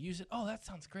often you should use it. Oh, that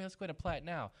sounds great. Let's go ahead and apply it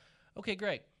now. Okay,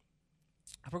 great.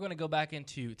 If we're going to go back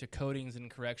into coatings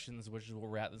and corrections, which is where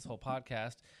we're at this whole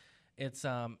podcast, it's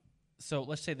so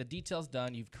let's say the detail's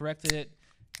done. You've corrected it.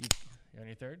 You're on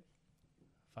your third?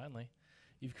 Finally.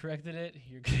 You've corrected it.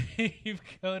 You've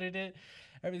coded it.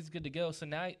 Everything's good to go. So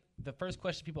now the first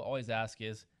question people always ask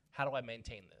is, how do I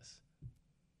maintain this?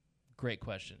 Great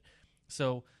question.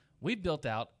 So we've built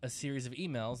out a series of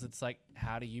emails. It's like,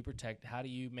 how do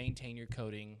you maintain your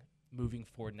coding moving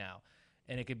forward now?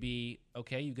 And it could be,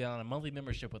 okay, you get on a monthly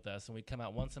membership with us, and we come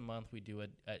out once a month. We do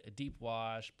a deep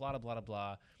wash, blah, blah, blah, blah,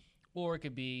 blah. Or it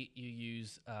could be you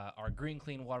use our Green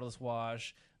Clean waterless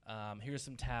wash. Here's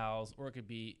some towels, or it could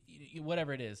be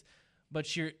whatever it is.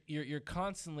 But you're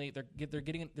constantly they're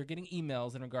getting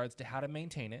emails in regards to how to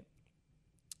maintain it,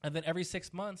 and then every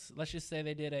 6 months, let's just say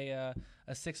they did a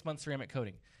 6-month ceramic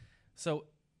coating, so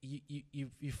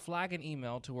you flag an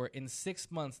email to where in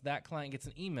 6 months that client gets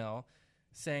an email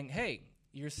saying, hey,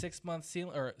 your 6 month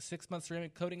seal or 6 month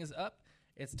ceramic coating is up.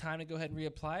 It's time to go ahead and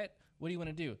reapply it. What do you want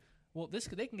to do? Well,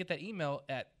 they can get that email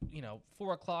at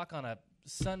 4:00 on a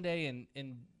Sunday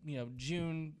in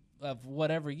June of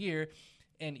whatever year,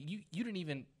 and you didn't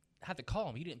even have to call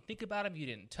them. You didn't think about them. You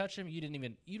didn't touch them. You don't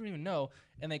even know,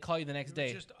 and they call you the next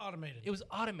day. It was just automated. It was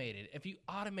automated. If you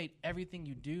automate everything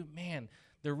you do, man,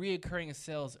 the reoccurring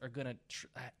sales are gonna.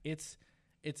 It's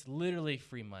literally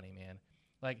free money, man.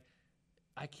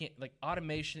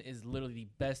 Automation is literally the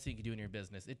best thing you can do in your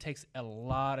business. It takes a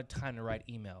lot of time to write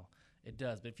email. It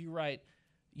does. But if you write,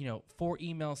 4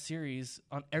 email series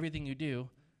on everything you do,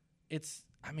 it's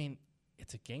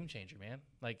a game changer, man.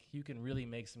 Like, you can really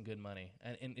make some good money,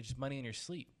 and it's just money in your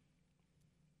sleep.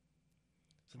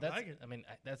 So that's,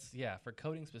 that's for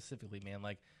coding specifically, man.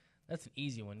 Like, that's an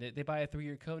easy one. They buy a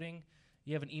 3-year coding.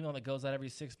 You have an email that goes out every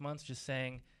 6 months just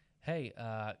saying, hey,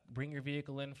 bring your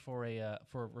vehicle in for a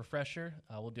refresher.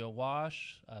 We'll do a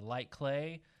wash, light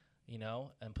clay,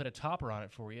 and put a topper on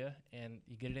it for you. And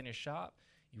you get it in your shop.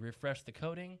 You refresh the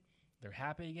coating. They're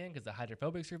happy again because the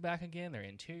hydrophobics are back again. Their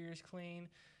interior's clean.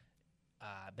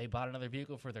 They bought another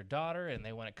vehicle for their daughter, and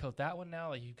they want to coat that one now.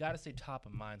 Like, you got to stay top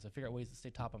of mind. So figure out ways to stay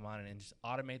top of mind and just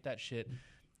automate that shit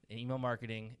in email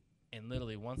marketing. And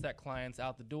literally, once that client's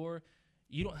out the door,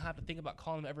 you don't have to think about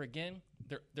calling them ever again.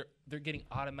 They're getting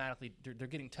automatically. They're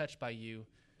getting touched by you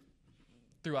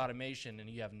through automation, and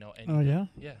you have no. Oh yeah.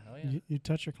 Yeah. Oh yeah. You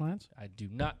touch your clients? I do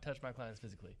not touch my clients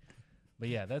physically, but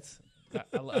yeah, that's.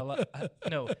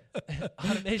 No,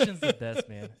 automation's the best,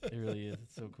 man. It really is.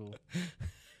 It's so cool.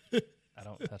 I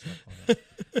don't touch my client.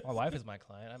 My wife is my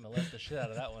client. I molest the shit out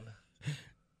of that one.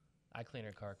 I clean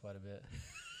her car quite a bit.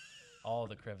 All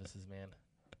the crevices, man.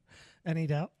 And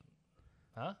eat out?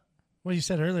 Huh? Well, you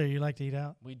said earlier you like to eat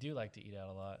out. We do like to eat out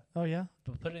a lot. Oh, yeah?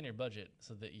 But put it in your budget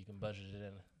so that you can budget it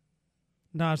in.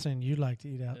 No, I'm saying you like to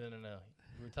eat out. No.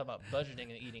 We were talking about budgeting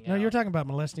and eating out. No, you're talking about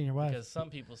molesting your wife. Because some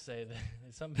people say that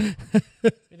some people,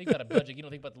 if you think about a budget, you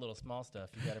don't think about the little small stuff.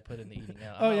 You got to put in the eating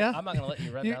out. Yeah? I'm not going to let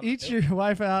you run You down. eat your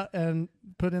wife out and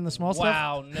put in the small stuff?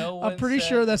 Wow, no one I'm pretty said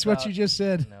sure that's what about- you just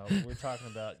said. No, we're talking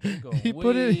about you going He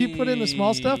put in the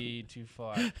small stuff? too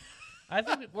far. I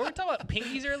think were we talking about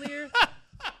pinkies earlier?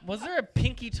 Was there a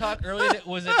pinky talk earlier? That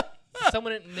was it?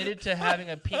 Someone admitted to having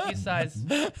a pinky size.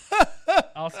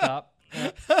 I'll stop.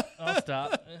 I'll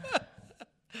stop.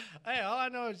 Hey, all I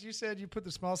know is you said you put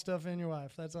the small stuff in your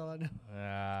wife. That's all I know.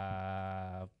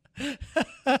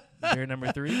 Beer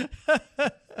number 3. All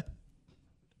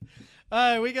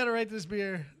right, we got to rate this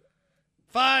beer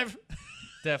 5.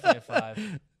 Definitely a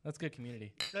 5. That's good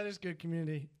community. That is good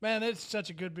community. Man, it's such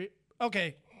a good beer.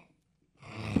 Okay.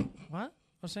 What? I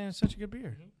was saying it's such a good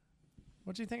beer. Mm-hmm.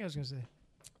 What do you think I was going to say?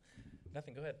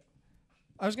 Nothing. Go ahead.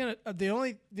 I was going to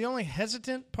the only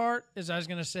hesitant part is I was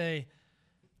going to say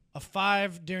a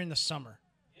 5 during the summer.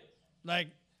 Yep. Like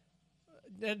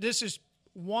this is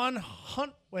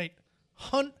 100. Wait,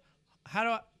 how do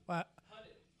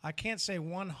I can't say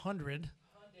 100.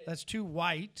 That's too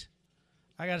white.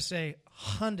 I got to say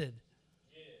 100.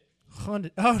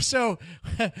 100. Oh, so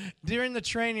during the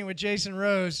training with Jason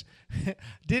Rose,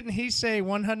 didn't he say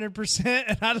 100%?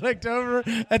 And I looked over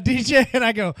at DJ and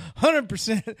I go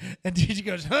 100%, and DJ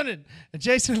goes 100. And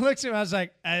Jason looks at him. I was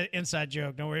like, inside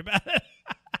joke. Don't worry about it.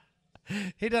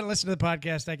 He doesn't listen to the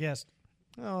podcast, I guess.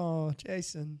 Oh,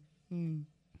 Jason,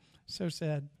 so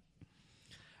sad.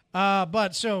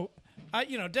 But so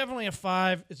definitely a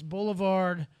 5. It's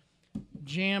Boulevard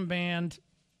Jam Band,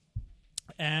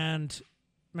 and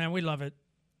man, we love it.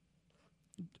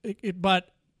 But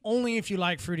only if you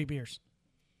like fruity beers.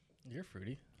 You're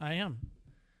fruity. I am.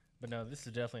 But no, this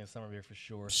is definitely a summer beer for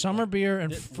sure. Summer beer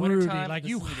and fruity. Wintertime, Like,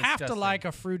 you have to like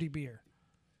a fruity beer.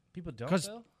 People don't,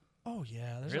 though? Oh,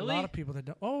 yeah. There's Really? a lot of people that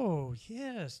don't. Oh,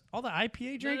 yes. All the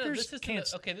IPA drinkers can't.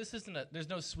 This isn't there's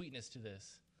no sweetness to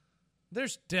this.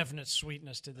 There's definite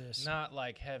sweetness to this. Not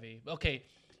like heavy. Okay,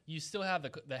 you still have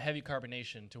the heavy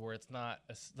carbonation to where it's not.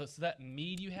 So that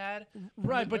mead you had.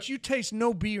 Right, but you taste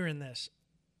no beer in this.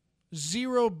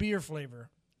 0 beer flavor.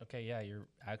 Okay, yeah, you're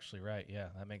actually right. Yeah,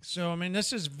 that makes sense. So, I mean,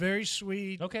 this is very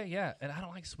sweet. Okay, yeah, and I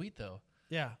don't like sweet, though.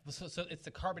 Yeah. So it's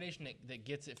the carbonation that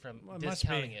gets it from Well, it must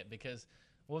discounting be. it, because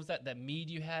what was that mead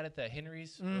you had at the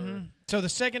Henry's? Mm-hmm. So the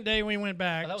second day we went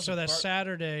back, Oh, that was so a that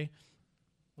Saturday.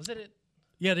 Was it?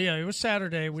 Yeah, it was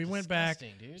Saturday. We went back.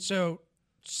 Disgusting, dude. So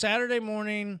Saturday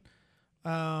morning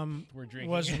We're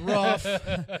drinking. was rough.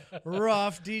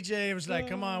 Rough. DJ was like,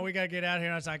 come on, we got to get out here.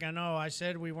 And I was like, I know. I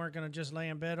said we weren't going to just lay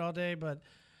in bed all day, but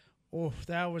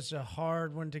that was a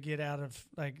hard one to get out of.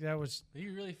 Like, that was. Are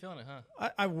you really feeling it, huh?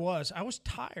 I was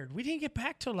tired. We didn't get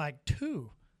back till like 2.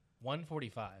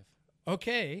 1:45.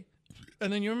 Okay.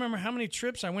 And then you remember how many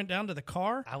trips I went down to the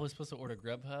car? I was supposed to order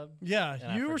Grubhub. Yeah,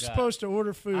 and I you were forgot. supposed to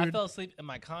order food. I fell asleep and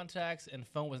my contacts and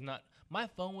phone was not. My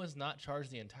phone was not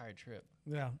charged the entire trip.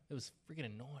 Yeah. It was freaking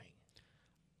annoying.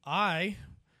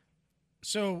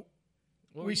 So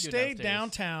What were we you doing stayed downstairs?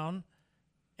 downtown,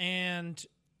 and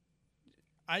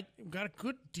I got a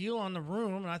good deal on the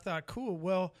room, and I thought, cool.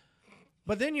 Well,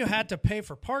 but then you had to pay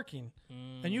for parking,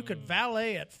 and you could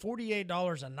valet at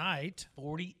 $48 a night.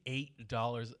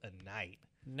 $48 a night.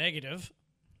 Negative.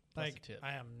 Plus Like, a tip.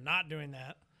 I am not doing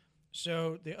that.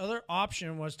 So the other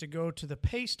option was to go to the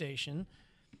pay station.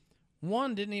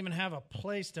 One didn't even have a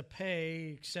place to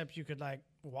pay, except you could like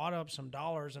wad up some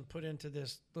dollars and put into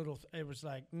this little. It was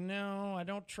like, no, I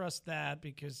don't trust that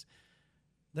because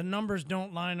the numbers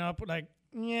don't line up. Like,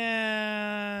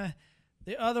 yeah.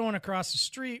 The other one across the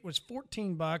street was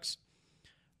 $14,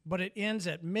 but it ends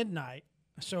at midnight.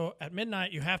 So at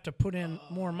midnight you have to put in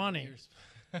more money.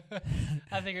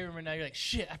 I think I remember now. You're like,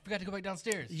 shit, I forgot to go back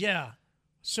downstairs. Yeah.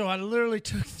 So I literally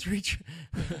took 3,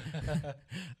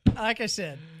 like I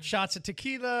said, shots of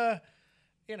tequila.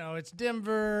 You know, it's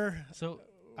Denver. So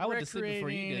I went to sleep before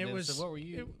you Recreating, did. it then, was- so what were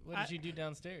you? it- What did you do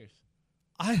downstairs?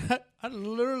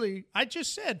 I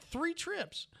just said 3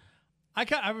 trips. I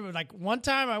remember like one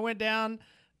time I went down,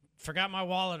 forgot my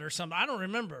wallet or something. I don't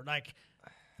remember. Like,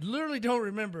 literally don't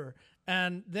remember.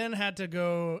 And then had to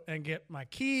go and get my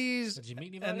keys. Did you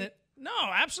meet And anybody? then, no,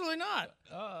 absolutely not.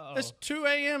 Oh, It's 2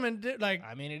 a.m. and like,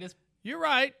 I mean, it is. you're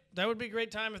right. That would be a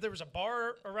great time if there was a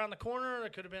bar around the corner. There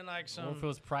could have been like Or if it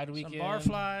was Pride some weekend.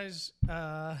 barflies. No.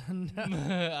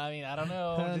 I mean, I don't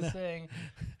know. I'm just saying.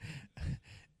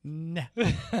 No.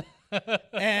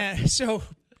 And so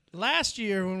last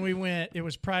year when we went, it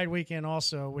was Pride weekend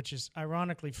also, which is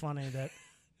ironically funny that.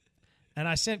 And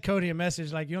I sent Cody a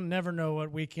message like, you'll never know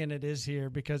what weekend it is here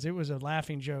because it was a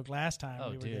laughing joke last time Oh,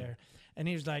 we were dude. there. And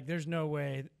he was like, there's no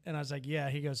way. And I was like, yeah.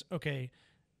 He goes, okay,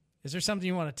 is there something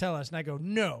you want to tell us? And I go,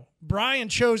 no. Brian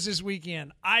chose this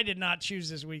weekend. I did not choose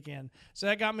this weekend. So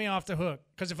that got me off the hook.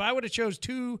 Because if I would have chose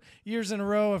 2 years in a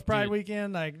row of Pride Dude.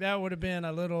 weekend, like that would have been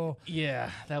a little.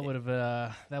 Yeah, that would have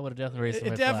definitely raised some It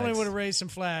red definitely flags. would have raised some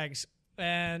flags.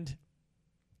 And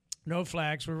no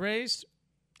flags were raised.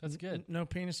 That's good. No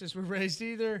penises were raised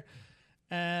either.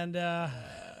 And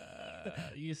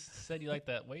You said you liked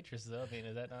that waitress, though. I mean,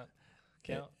 does that not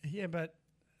count? yeah, but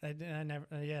I never.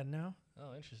 Yeah, no,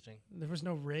 Oh, interesting. there was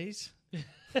no raise.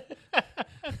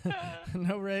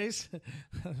 No raise.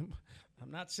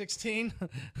 I'm not 16.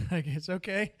 Like it's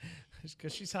okay, it's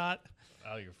because she's hot.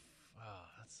 Oh, that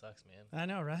sucks, man. I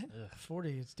know, right? Ugh.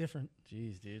 40, it's different.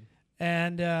 Jeez, dude.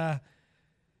 And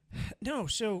no,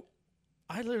 so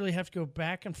I literally have to go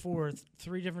back and forth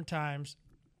 3 different times.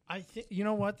 I think you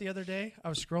know what? The other day I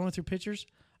was scrolling through pictures.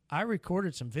 I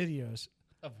recorded some videos.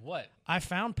 Of what? I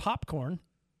found popcorn,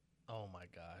 Oh my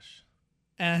gosh.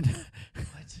 and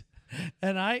What?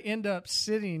 and I end up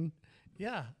sitting.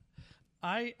 Yeah,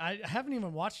 I haven't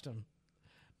even watched them.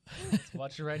 Let's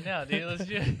watch it right now, dude. Let's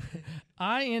do it.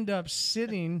 I end up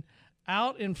sitting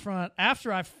out in front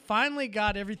after I finally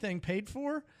got everything paid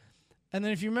for. And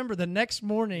then if you remember the next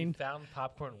morning, Found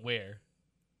popcorn where?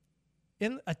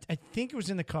 I think it was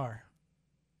in the car.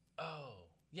 Oh,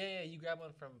 yeah. You grabbed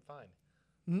one from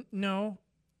Fine. No,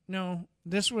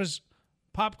 this was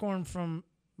popcorn from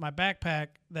my backpack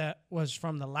that was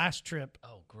from the last trip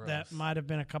Oh, gross. that might have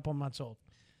been a couple months old.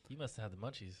 You must have had the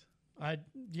munchies.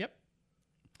 Yep.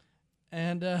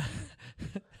 And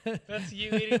That's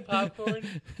you eating popcorn?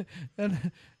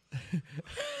 and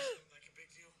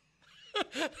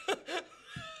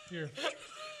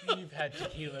You've had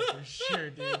tequila for sure,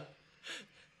 dude. We're in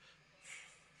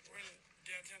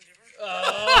downtown Denver.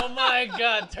 Oh my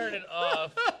god, turn it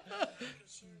off.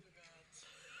 Concerned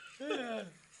about that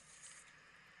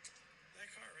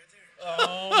car right there.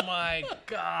 Oh my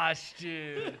gosh,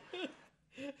 dude.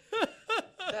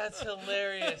 That's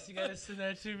hilarious. You gotta send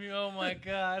that to me. Oh my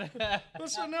god. well,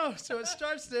 so it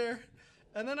starts there,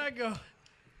 and then I go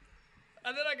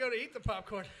to eat the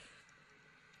popcorn.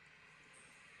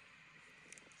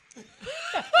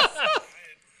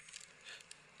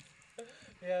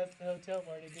 Yeah, it's the hotel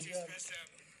party. Good job. Messed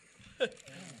up.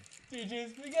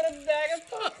 Dude, we got a bag of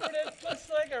popcorn that looks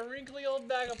like a wrinkly old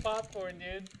bag of popcorn,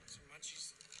 dude. Some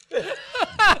munchies.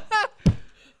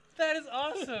 That is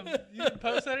awesome. You can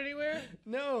post that anywhere?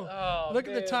 No, Oh, look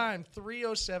at the man. time,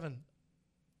 3:07.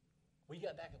 We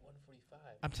got back at 1:45.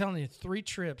 I'm telling you, 3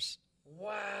 trips.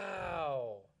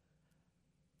 Wow.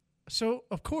 So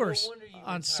of course, wonder you were on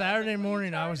tired. Saturday Like, what are you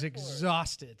morning, I tired was for?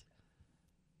 exhausted.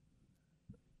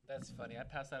 That's funny. I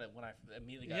passed out when I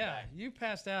immediately got Yeah, back. you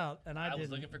passed out, and I was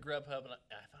didn't. looking for Grubhub, and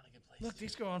I found a good place. Look,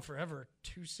 these go on forever.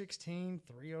 216,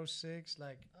 306,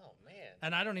 like, Oh man,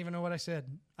 and I don't even know what I said.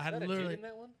 I is had that a literally. dude in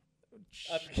that one?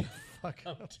 Fuck.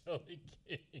 I'm totally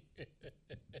kidding.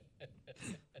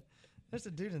 There's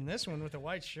a dude in this one with a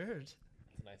white shirt. It's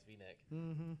a nice V-neck.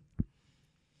 Mm-hmm.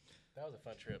 That was a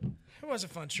fun trip. It was a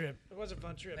fun trip. It was a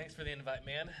fun trip. Thanks for the invite,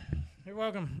 man. You're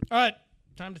welcome. All right,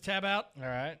 time to tab out. All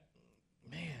right,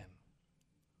 man.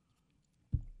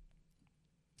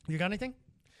 You got anything?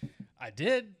 I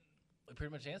did. We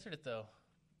pretty much answered it though.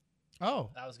 Oh,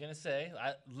 I was gonna say,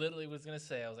 I literally was gonna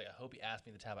say, I was like, I hope he asked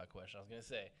me the tab out question. I was gonna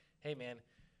say, hey man,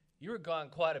 you were gone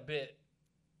quite a bit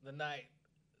the night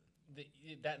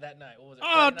that night. What was it?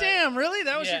 oh, Friday damn! night? Really?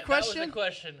 That was Yeah, your question? That was the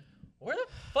question. Where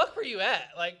the fuck were you at?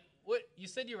 Like, what? You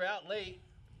said you were out late.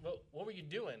 What were you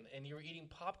doing? And you were eating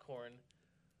popcorn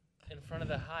in front of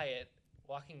the Hyatt,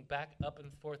 walking back up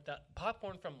and forth.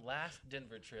 Popcorn from last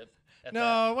Denver trip.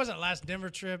 No, it wasn't last Denver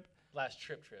trip. Last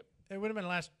trip. It would have been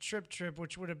last trip,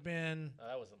 which would have been Oh,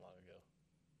 that wasn't long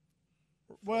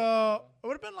ago. well, it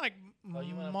would have been like Oh,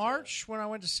 you went up to March when I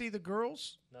went to see the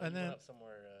girls, No, and you then went up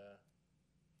somewhere.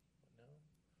 No.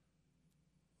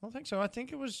 I don't think so. I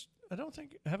think it was. I don't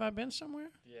think. Have I been somewhere?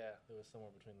 Yeah, there was somewhere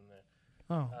between them there.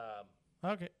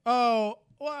 Oh, okay. Oh,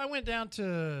 well, I went down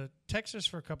to Texas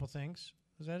for a couple things.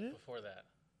 Was that it? Before that,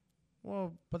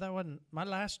 Well, but that wasn't my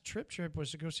last trip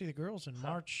was to go see the girls in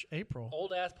March, April.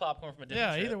 old ass popcorn from a different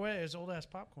Yeah, trip. either way, it's old ass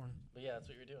popcorn. But yeah, that's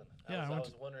what you're doing. Yeah, I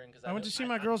was wondering because I went to see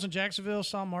my girls in Jacksonville.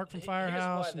 Saw Mark from Here's why,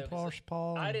 Firehouse though, and 'cause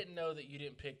Paul. I didn't know that you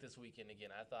didn't pick this weekend again.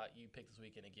 I thought you picked this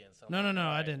weekend again. So I'm No, like, I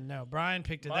all right. didn't know. Brian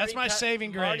picked it. Marty That's my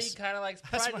saving grace. Marty kind of likes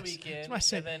That's Pride my- Weekend. that's my and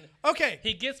saving- then Okay.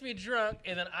 he gets me drunk,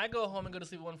 and then I go home and go to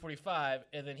sleep at 1:45,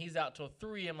 and then he's out till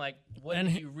 3. I'm like, what And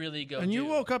did he- you really go And you do?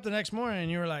 woke up the next morning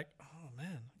and you were like, "Oh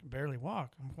man, I can barely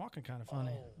walk. I'm walking kind of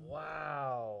funny." Oh,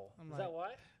 wow. I'm Is like- that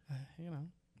why? You know,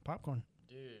 popcorn.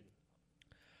 Dude,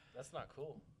 that's not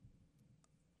cool.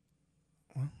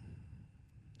 Well.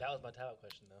 That was my title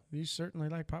question, though. You certainly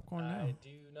like popcorn now. I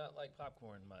do not like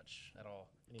popcorn much at all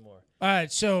anymore. All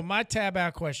right, so my tab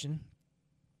out question: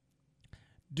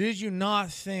 did you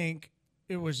not think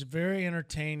it was very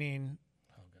entertaining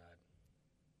Oh, God.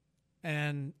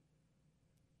 and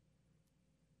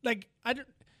like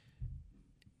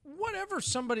whatever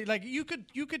somebody like you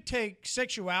could take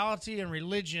sexuality and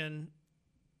religion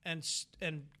and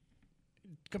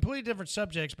completely different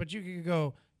subjects, but you could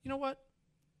go, you know what,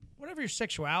 whatever your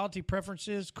sexuality preference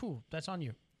is, cool, that's on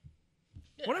you.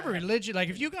 Yeah, Whatever religion, like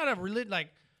if you got a religion, like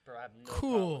Bro, I have no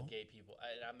Cool. problem with gay people.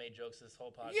 I made jokes this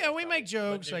whole podcast. Yeah, we probably, make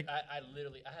jokes, but dude, like- I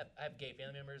literally I have gay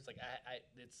family members. Like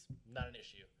it's not an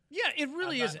issue. yeah, it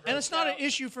really I'm not isn't, and it's not an grossed out.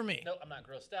 issue for me. No, I'm not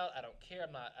grossed out. I don't care.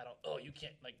 Oh, you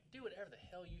can't do whatever the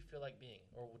hell you feel like being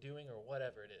or doing or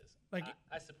whatever it is. Like-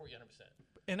 I support you 100%.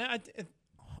 And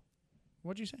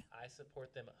what'd you say? I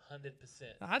support them 100%.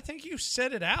 I think you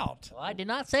said it out. Well, I did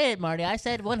not say it, Marty. I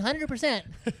said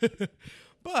 100%.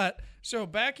 But so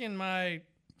back in my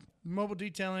mobile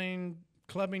detailing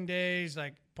clubbing days,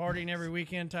 like partying every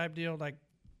weekend type deal, like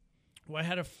I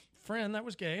had a friend that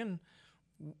was gay, and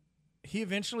he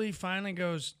eventually finally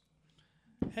goes,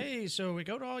 "Hey, so we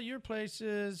go to all your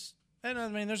places." And I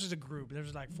mean, this is a group.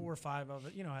 There's like 4 or 5 of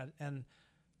it, you know, and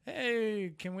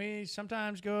hey, can we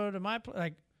sometimes go to my place?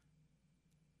 Like,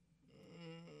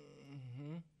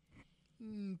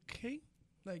 okay.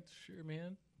 Like, Sure,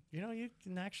 man. you know, you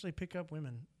can actually pick up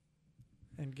women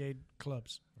in gay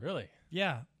clubs. Really?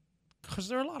 Yeah, because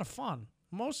they're a lot of fun.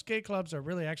 Most gay clubs are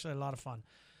really actually a lot of fun.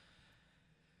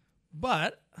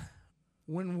 But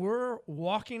when we're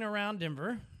walking around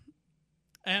Denver,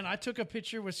 and I took a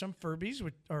picture with some furries,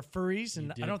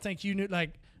 and did? I don't think you knew,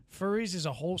 like, furries is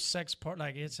a whole sex part.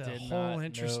 Like, it's a Did whole not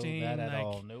interesting, know that at like,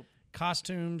 all. Nope.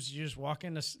 costumes. You just walk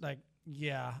into, like,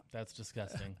 yeah, That's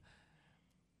disgusting.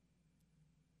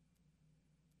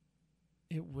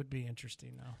 it would be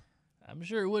interesting now. I'm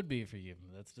sure it would be for you.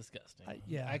 But that's disgusting.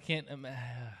 Yeah. I can't.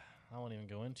 I won't even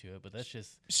go into it. But that's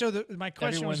just. So my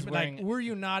question was, Everyone's like, wearing- were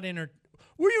you not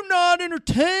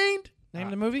entertained? Name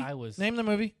the movie. I was. Name the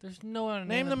movie. There's no one.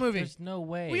 Name the movie. There's no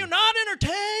way. Were you not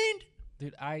entertained?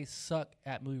 Dude, I suck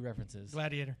at movie references.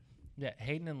 Gladiator. Yeah,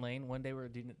 Hayden and Lane. One day we were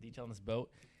detailing this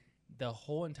boat. The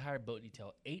whole entire boat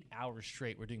detail, 8 hours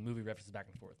straight, we're doing movie references back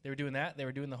and forth. They were doing that. They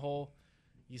were doing the whole.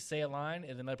 You say a line,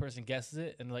 and then another person guesses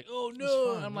it, and they're like, "Oh no!"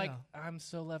 fun, and I'm like, yeah. "I'm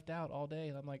so left out all day."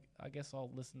 And I'm like, "I guess I'll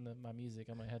listen to my music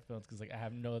on my headphones because like I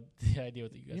have no idea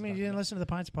what you guys." You are mean you talking didn't about. listen to the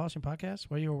Pints of Polishing podcast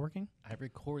while you were working I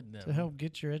record them. to help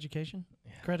get your education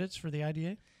credits for the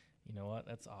IDA? You know what?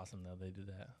 That's awesome though. They do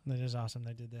that. That is awesome.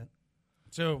 They did that.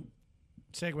 So,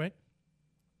 segue.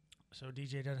 So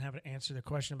DJ doesn't have to answer the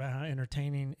question about how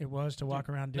entertaining it was to walk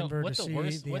around No, Denver what to the see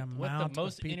worst, the what amount the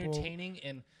most of people. entertaining,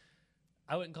 and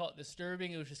I wouldn't call it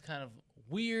disturbing. It was just kind of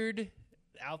weird,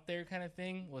 out there kind of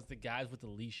thing. Was the guys with the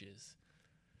leashes?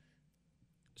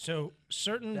 So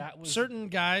certain That was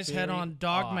guys had very on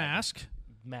dog odd.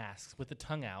 masks, with the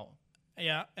tongue out.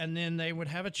 yeah, and then they would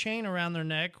have a chain around their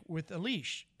neck with a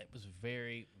leash. It was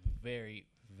very, very,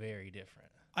 very different.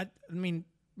 I mean,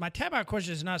 my tap out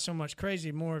question is not so much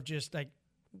crazy, more of just like,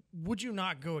 would you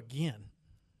not go again?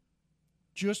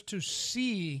 Just to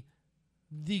see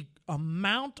the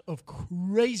amount of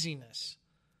craziness.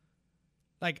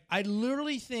 Like, I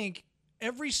literally think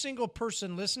every single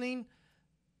person listening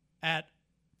at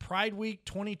Pride Week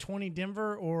 2020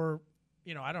 Denver, or,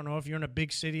 you know, I don't know if you're in a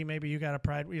big city, maybe you got a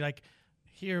Pride Week. Like,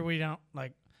 here we don't,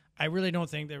 like, I really don't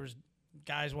think there was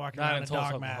guys walking Not around in in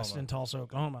Tulsa, dog masks Oklahoma. in Tulsa,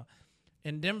 Oklahoma.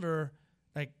 In Denver,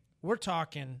 like, we're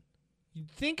talking, you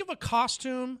think of a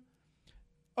costume.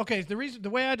 Okay, the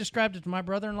way I described it to my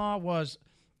brother-in-law was,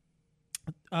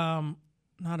 not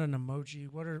an emoji.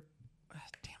 Damn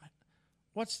it.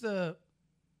 What's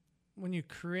when you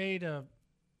create a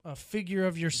figure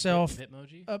of yourself?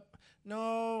 Bitmoji?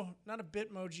 No, not a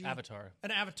Bitmoji. Avatar.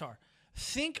 An avatar.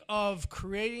 Think of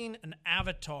creating an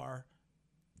avatar.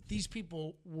 These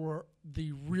people were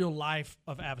the real life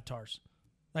of avatars.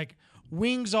 Like,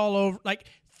 wings all over. Like,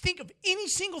 think of any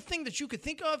single thing that you could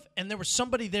think of, and there was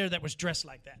somebody there that was dressed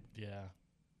like that. Yeah.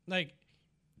 Like,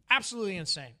 absolutely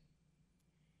insane.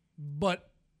 But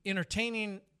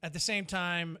entertaining at the same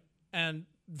time and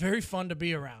very fun to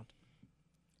be around.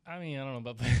 I mean, I don't know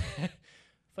about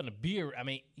fun to be. I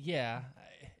mean, yeah,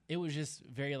 it was just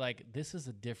very like, this is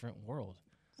a different world.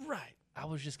 Right. I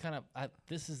was just kind of,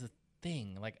 this is a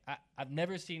thing. Like, I've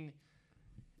never seen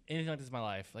anything like this in my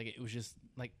life. Like, it was just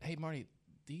like, hey, Marty,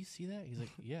 do you see that? He's like,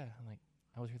 yeah. I'm like,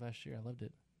 I was here last year. I loved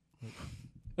it.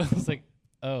 I was like,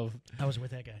 oh, I was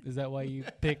with that guy. is that why you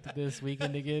picked this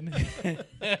weekend again?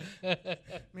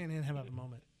 Me and him have a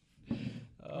moment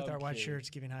with our white Okay. shirts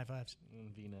giving high fives.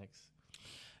 V-necks.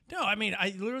 No, I mean,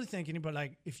 I literally think anybody,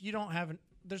 like, if you don't have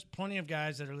there's plenty of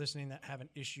guys that are listening that have an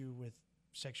issue with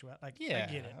sexuality. Like, Yeah.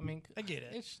 I get it. I mean, I get it.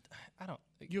 It's, I don't.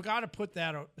 You got to put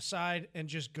that aside and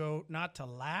just go, not to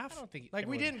laugh. I don't think like,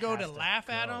 we everyone didn't go has to to laugh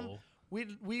at them. go.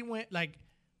 We went, like,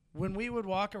 when we would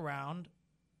walk around,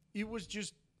 it was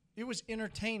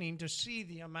entertaining to see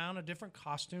the amount of different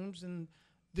costumes and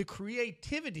the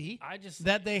creativity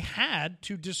that they had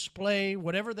to display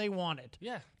whatever they wanted.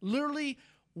 Yeah. Literally,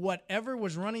 whatever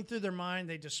was running through their mind,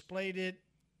 they displayed it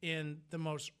in the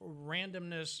most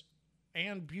randomness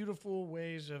and beautiful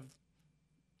ways of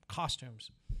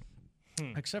costumes.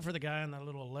 Except for the guy on that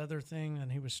little leather thing,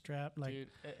 and he was strapped. Like, Dude,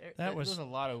 that was was a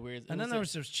lot of weird. and then there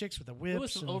was those chicks with the whips. It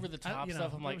was some and over the top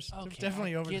stuff. I'm like, it was okay,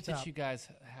 definitely I over get the top. that you guys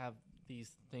have these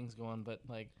things going, but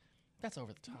like, that's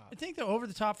over the top. I think the over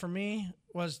the top for me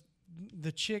was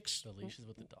the chicks. The leashes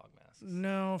with the dog masks.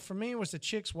 No, for me it was the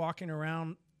chicks walking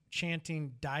around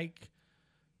chanting dyke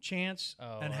chants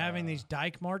and having these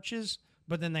dyke marches,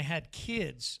 but then they had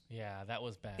kids Yeah, that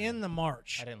was bad. in the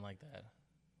march. I didn't like that.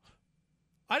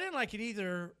 I didn't like it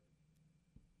either,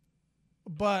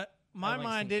 but my don't like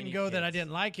mind seeing didn't any go that I kids.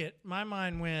 didn't like it. My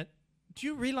mind went, do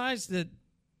you realize that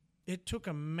it took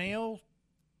a male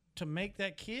to make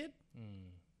that kid?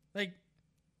 Like,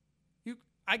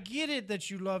 I get it that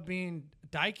you love being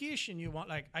dykish and you want,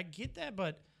 like, I get that,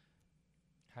 but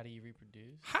How do you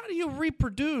reproduce? how do you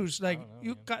reproduce? Like, don't know,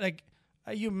 you man. got, like,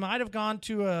 you might have gone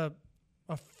to a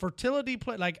fertility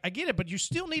place. Like, I get it, but you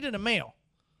still needed a male.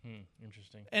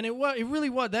 Interesting. And it really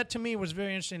was. That to me was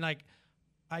very interesting. Like,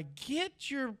 I get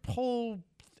your whole,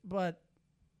 but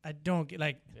I don't get,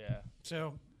 like, Yeah.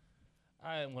 so.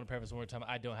 I want to preface one more time.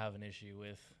 I don't have an issue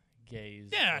with gays.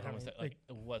 Yeah, or I don't homose- like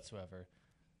whatsoever.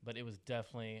 But it was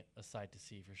definitely a sight to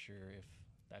see for sure. If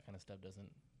that kind of stuff doesn't,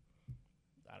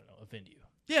 I don't know, offend you.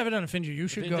 Yeah, if it doesn't offend you, you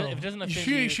should it go. do- if it doesn't offend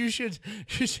you, you- you should.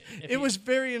 It was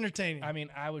very entertaining. I mean,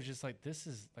 I was just like, this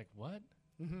is like what?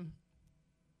 Mm-hmm.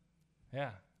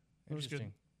 Yeah. It was good.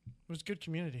 Interesting. It was good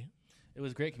community. It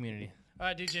was great community. All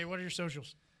right, DJ, what are your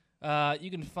socials? You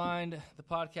can find the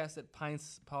podcast at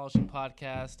Pints Polishing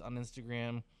Podcast on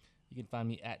Instagram. You can find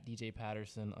me at DJ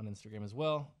Patterson on Instagram as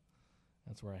well.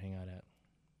 That's where I hang out at.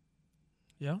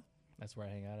 Yeah? That's where I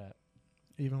hang out at.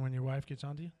 Even when your wife gets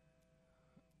onto you?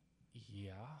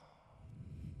 Yeah.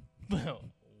 Well,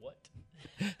 what?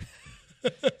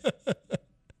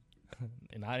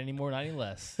 And not any more, not any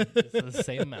less. It's the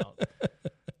same amount.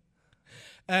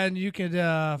 And you could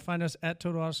find us at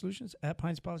Total Auto Solutions, at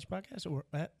Pines Polish Podcast, or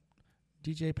at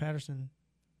DJ Patterson.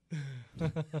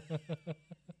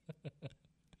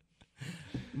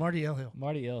 Marty L. Hill.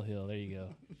 Marty L. Hill. There you go.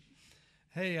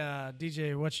 Hey,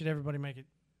 DJ, what should everybody make it?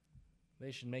 They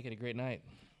should make it a great night.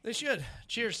 They should.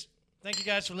 Cheers. Thank you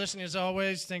guys for listening as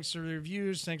always. Thanks for the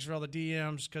reviews. Thanks for all the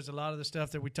DMs, because a lot of the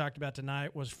stuff that we talked about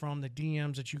tonight was from the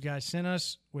DMs that you guys sent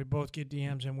us. We both get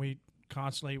DMs, and we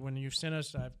constantly, when you send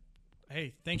us,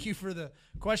 hey, thank you for the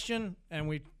question, and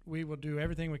we will do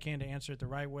everything we can to answer it the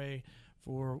right way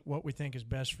for what we think is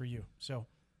best for you. So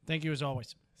thank you as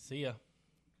always. See ya.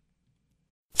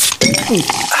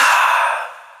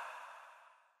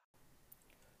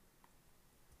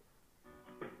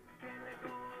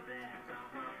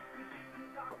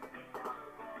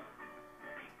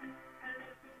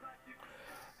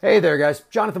 Hey there, guys.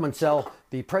 Jonathan Munsell,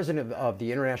 the president of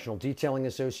the International Detailing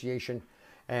Association.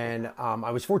 And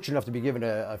I was fortunate enough to be given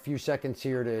a few seconds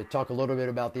here to talk a little bit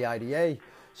about the IDA.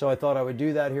 So I thought I would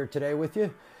do that here today with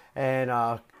you.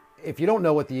 And if you don't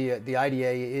know what the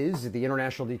IDA is, the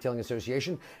International Detailing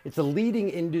Association, it's a leading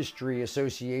industry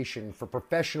association for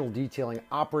professional detailing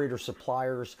operators,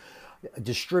 suppliers,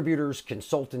 distributors,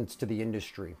 consultants to the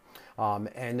industry.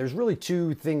 And there's really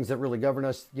two things that really govern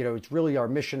us. You know, it's really our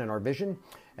mission and our vision.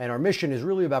 And our mission is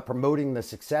really about promoting the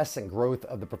success and growth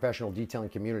of the professional detailing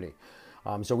community.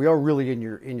 So we are really in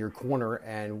your corner,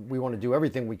 and we want to do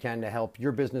everything we can to help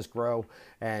your business grow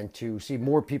and to see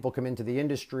more people come into the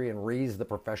industry and raise the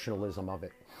professionalism of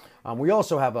it. We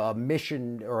also have a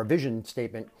mission or a vision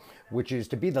statement, which is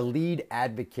to be the lead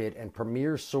advocate and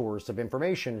premier source of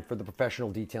information for the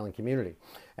professional detailing community.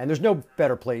 And there's no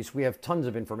better place. We have tons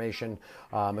of information,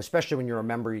 especially when you're a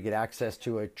member. You get access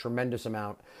to a tremendous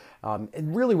amount.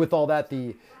 And really, with all that,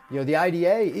 the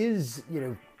IDA is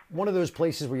one of those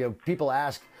places where people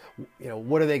ask,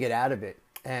 what do they get out of it?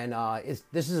 And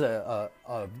this is a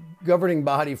governing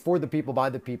body for the people, by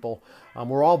the people.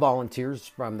 We're all volunteers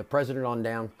from the president on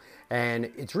down.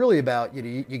 And it's really about,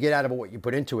 you get out of it what you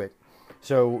put into it.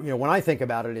 So, when I think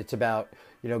about it, it's about,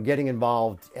 getting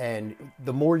involved. And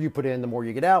the more you put in, the more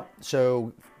you get out.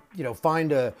 So,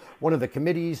 find one of the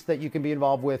committees that you can be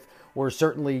involved with. Or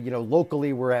certainly,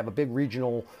 locally, we have a big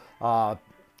regional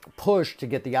push to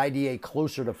get the IDA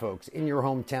closer to folks in your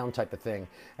hometown type of thing.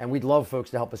 And we'd love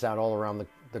folks to help us out all around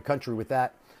the country with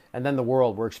that. And then the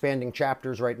world. We're expanding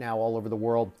chapters right now all over the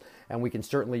world. And we can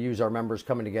certainly use our members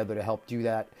coming together to help do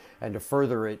that and to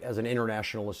further it as an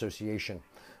international association.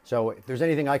 So if there's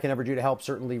anything I can ever do to help,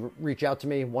 certainly reach out to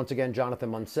me. Once again, Jonathan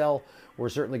Munsell, or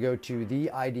certainly go to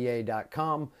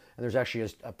theida.com. And there's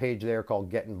actually a page there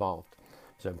called Get Involved.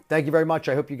 So thank you very much.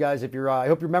 I hope you guys, I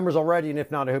hope you're members already. And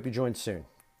if not, I hope you join soon.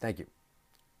 Thank you.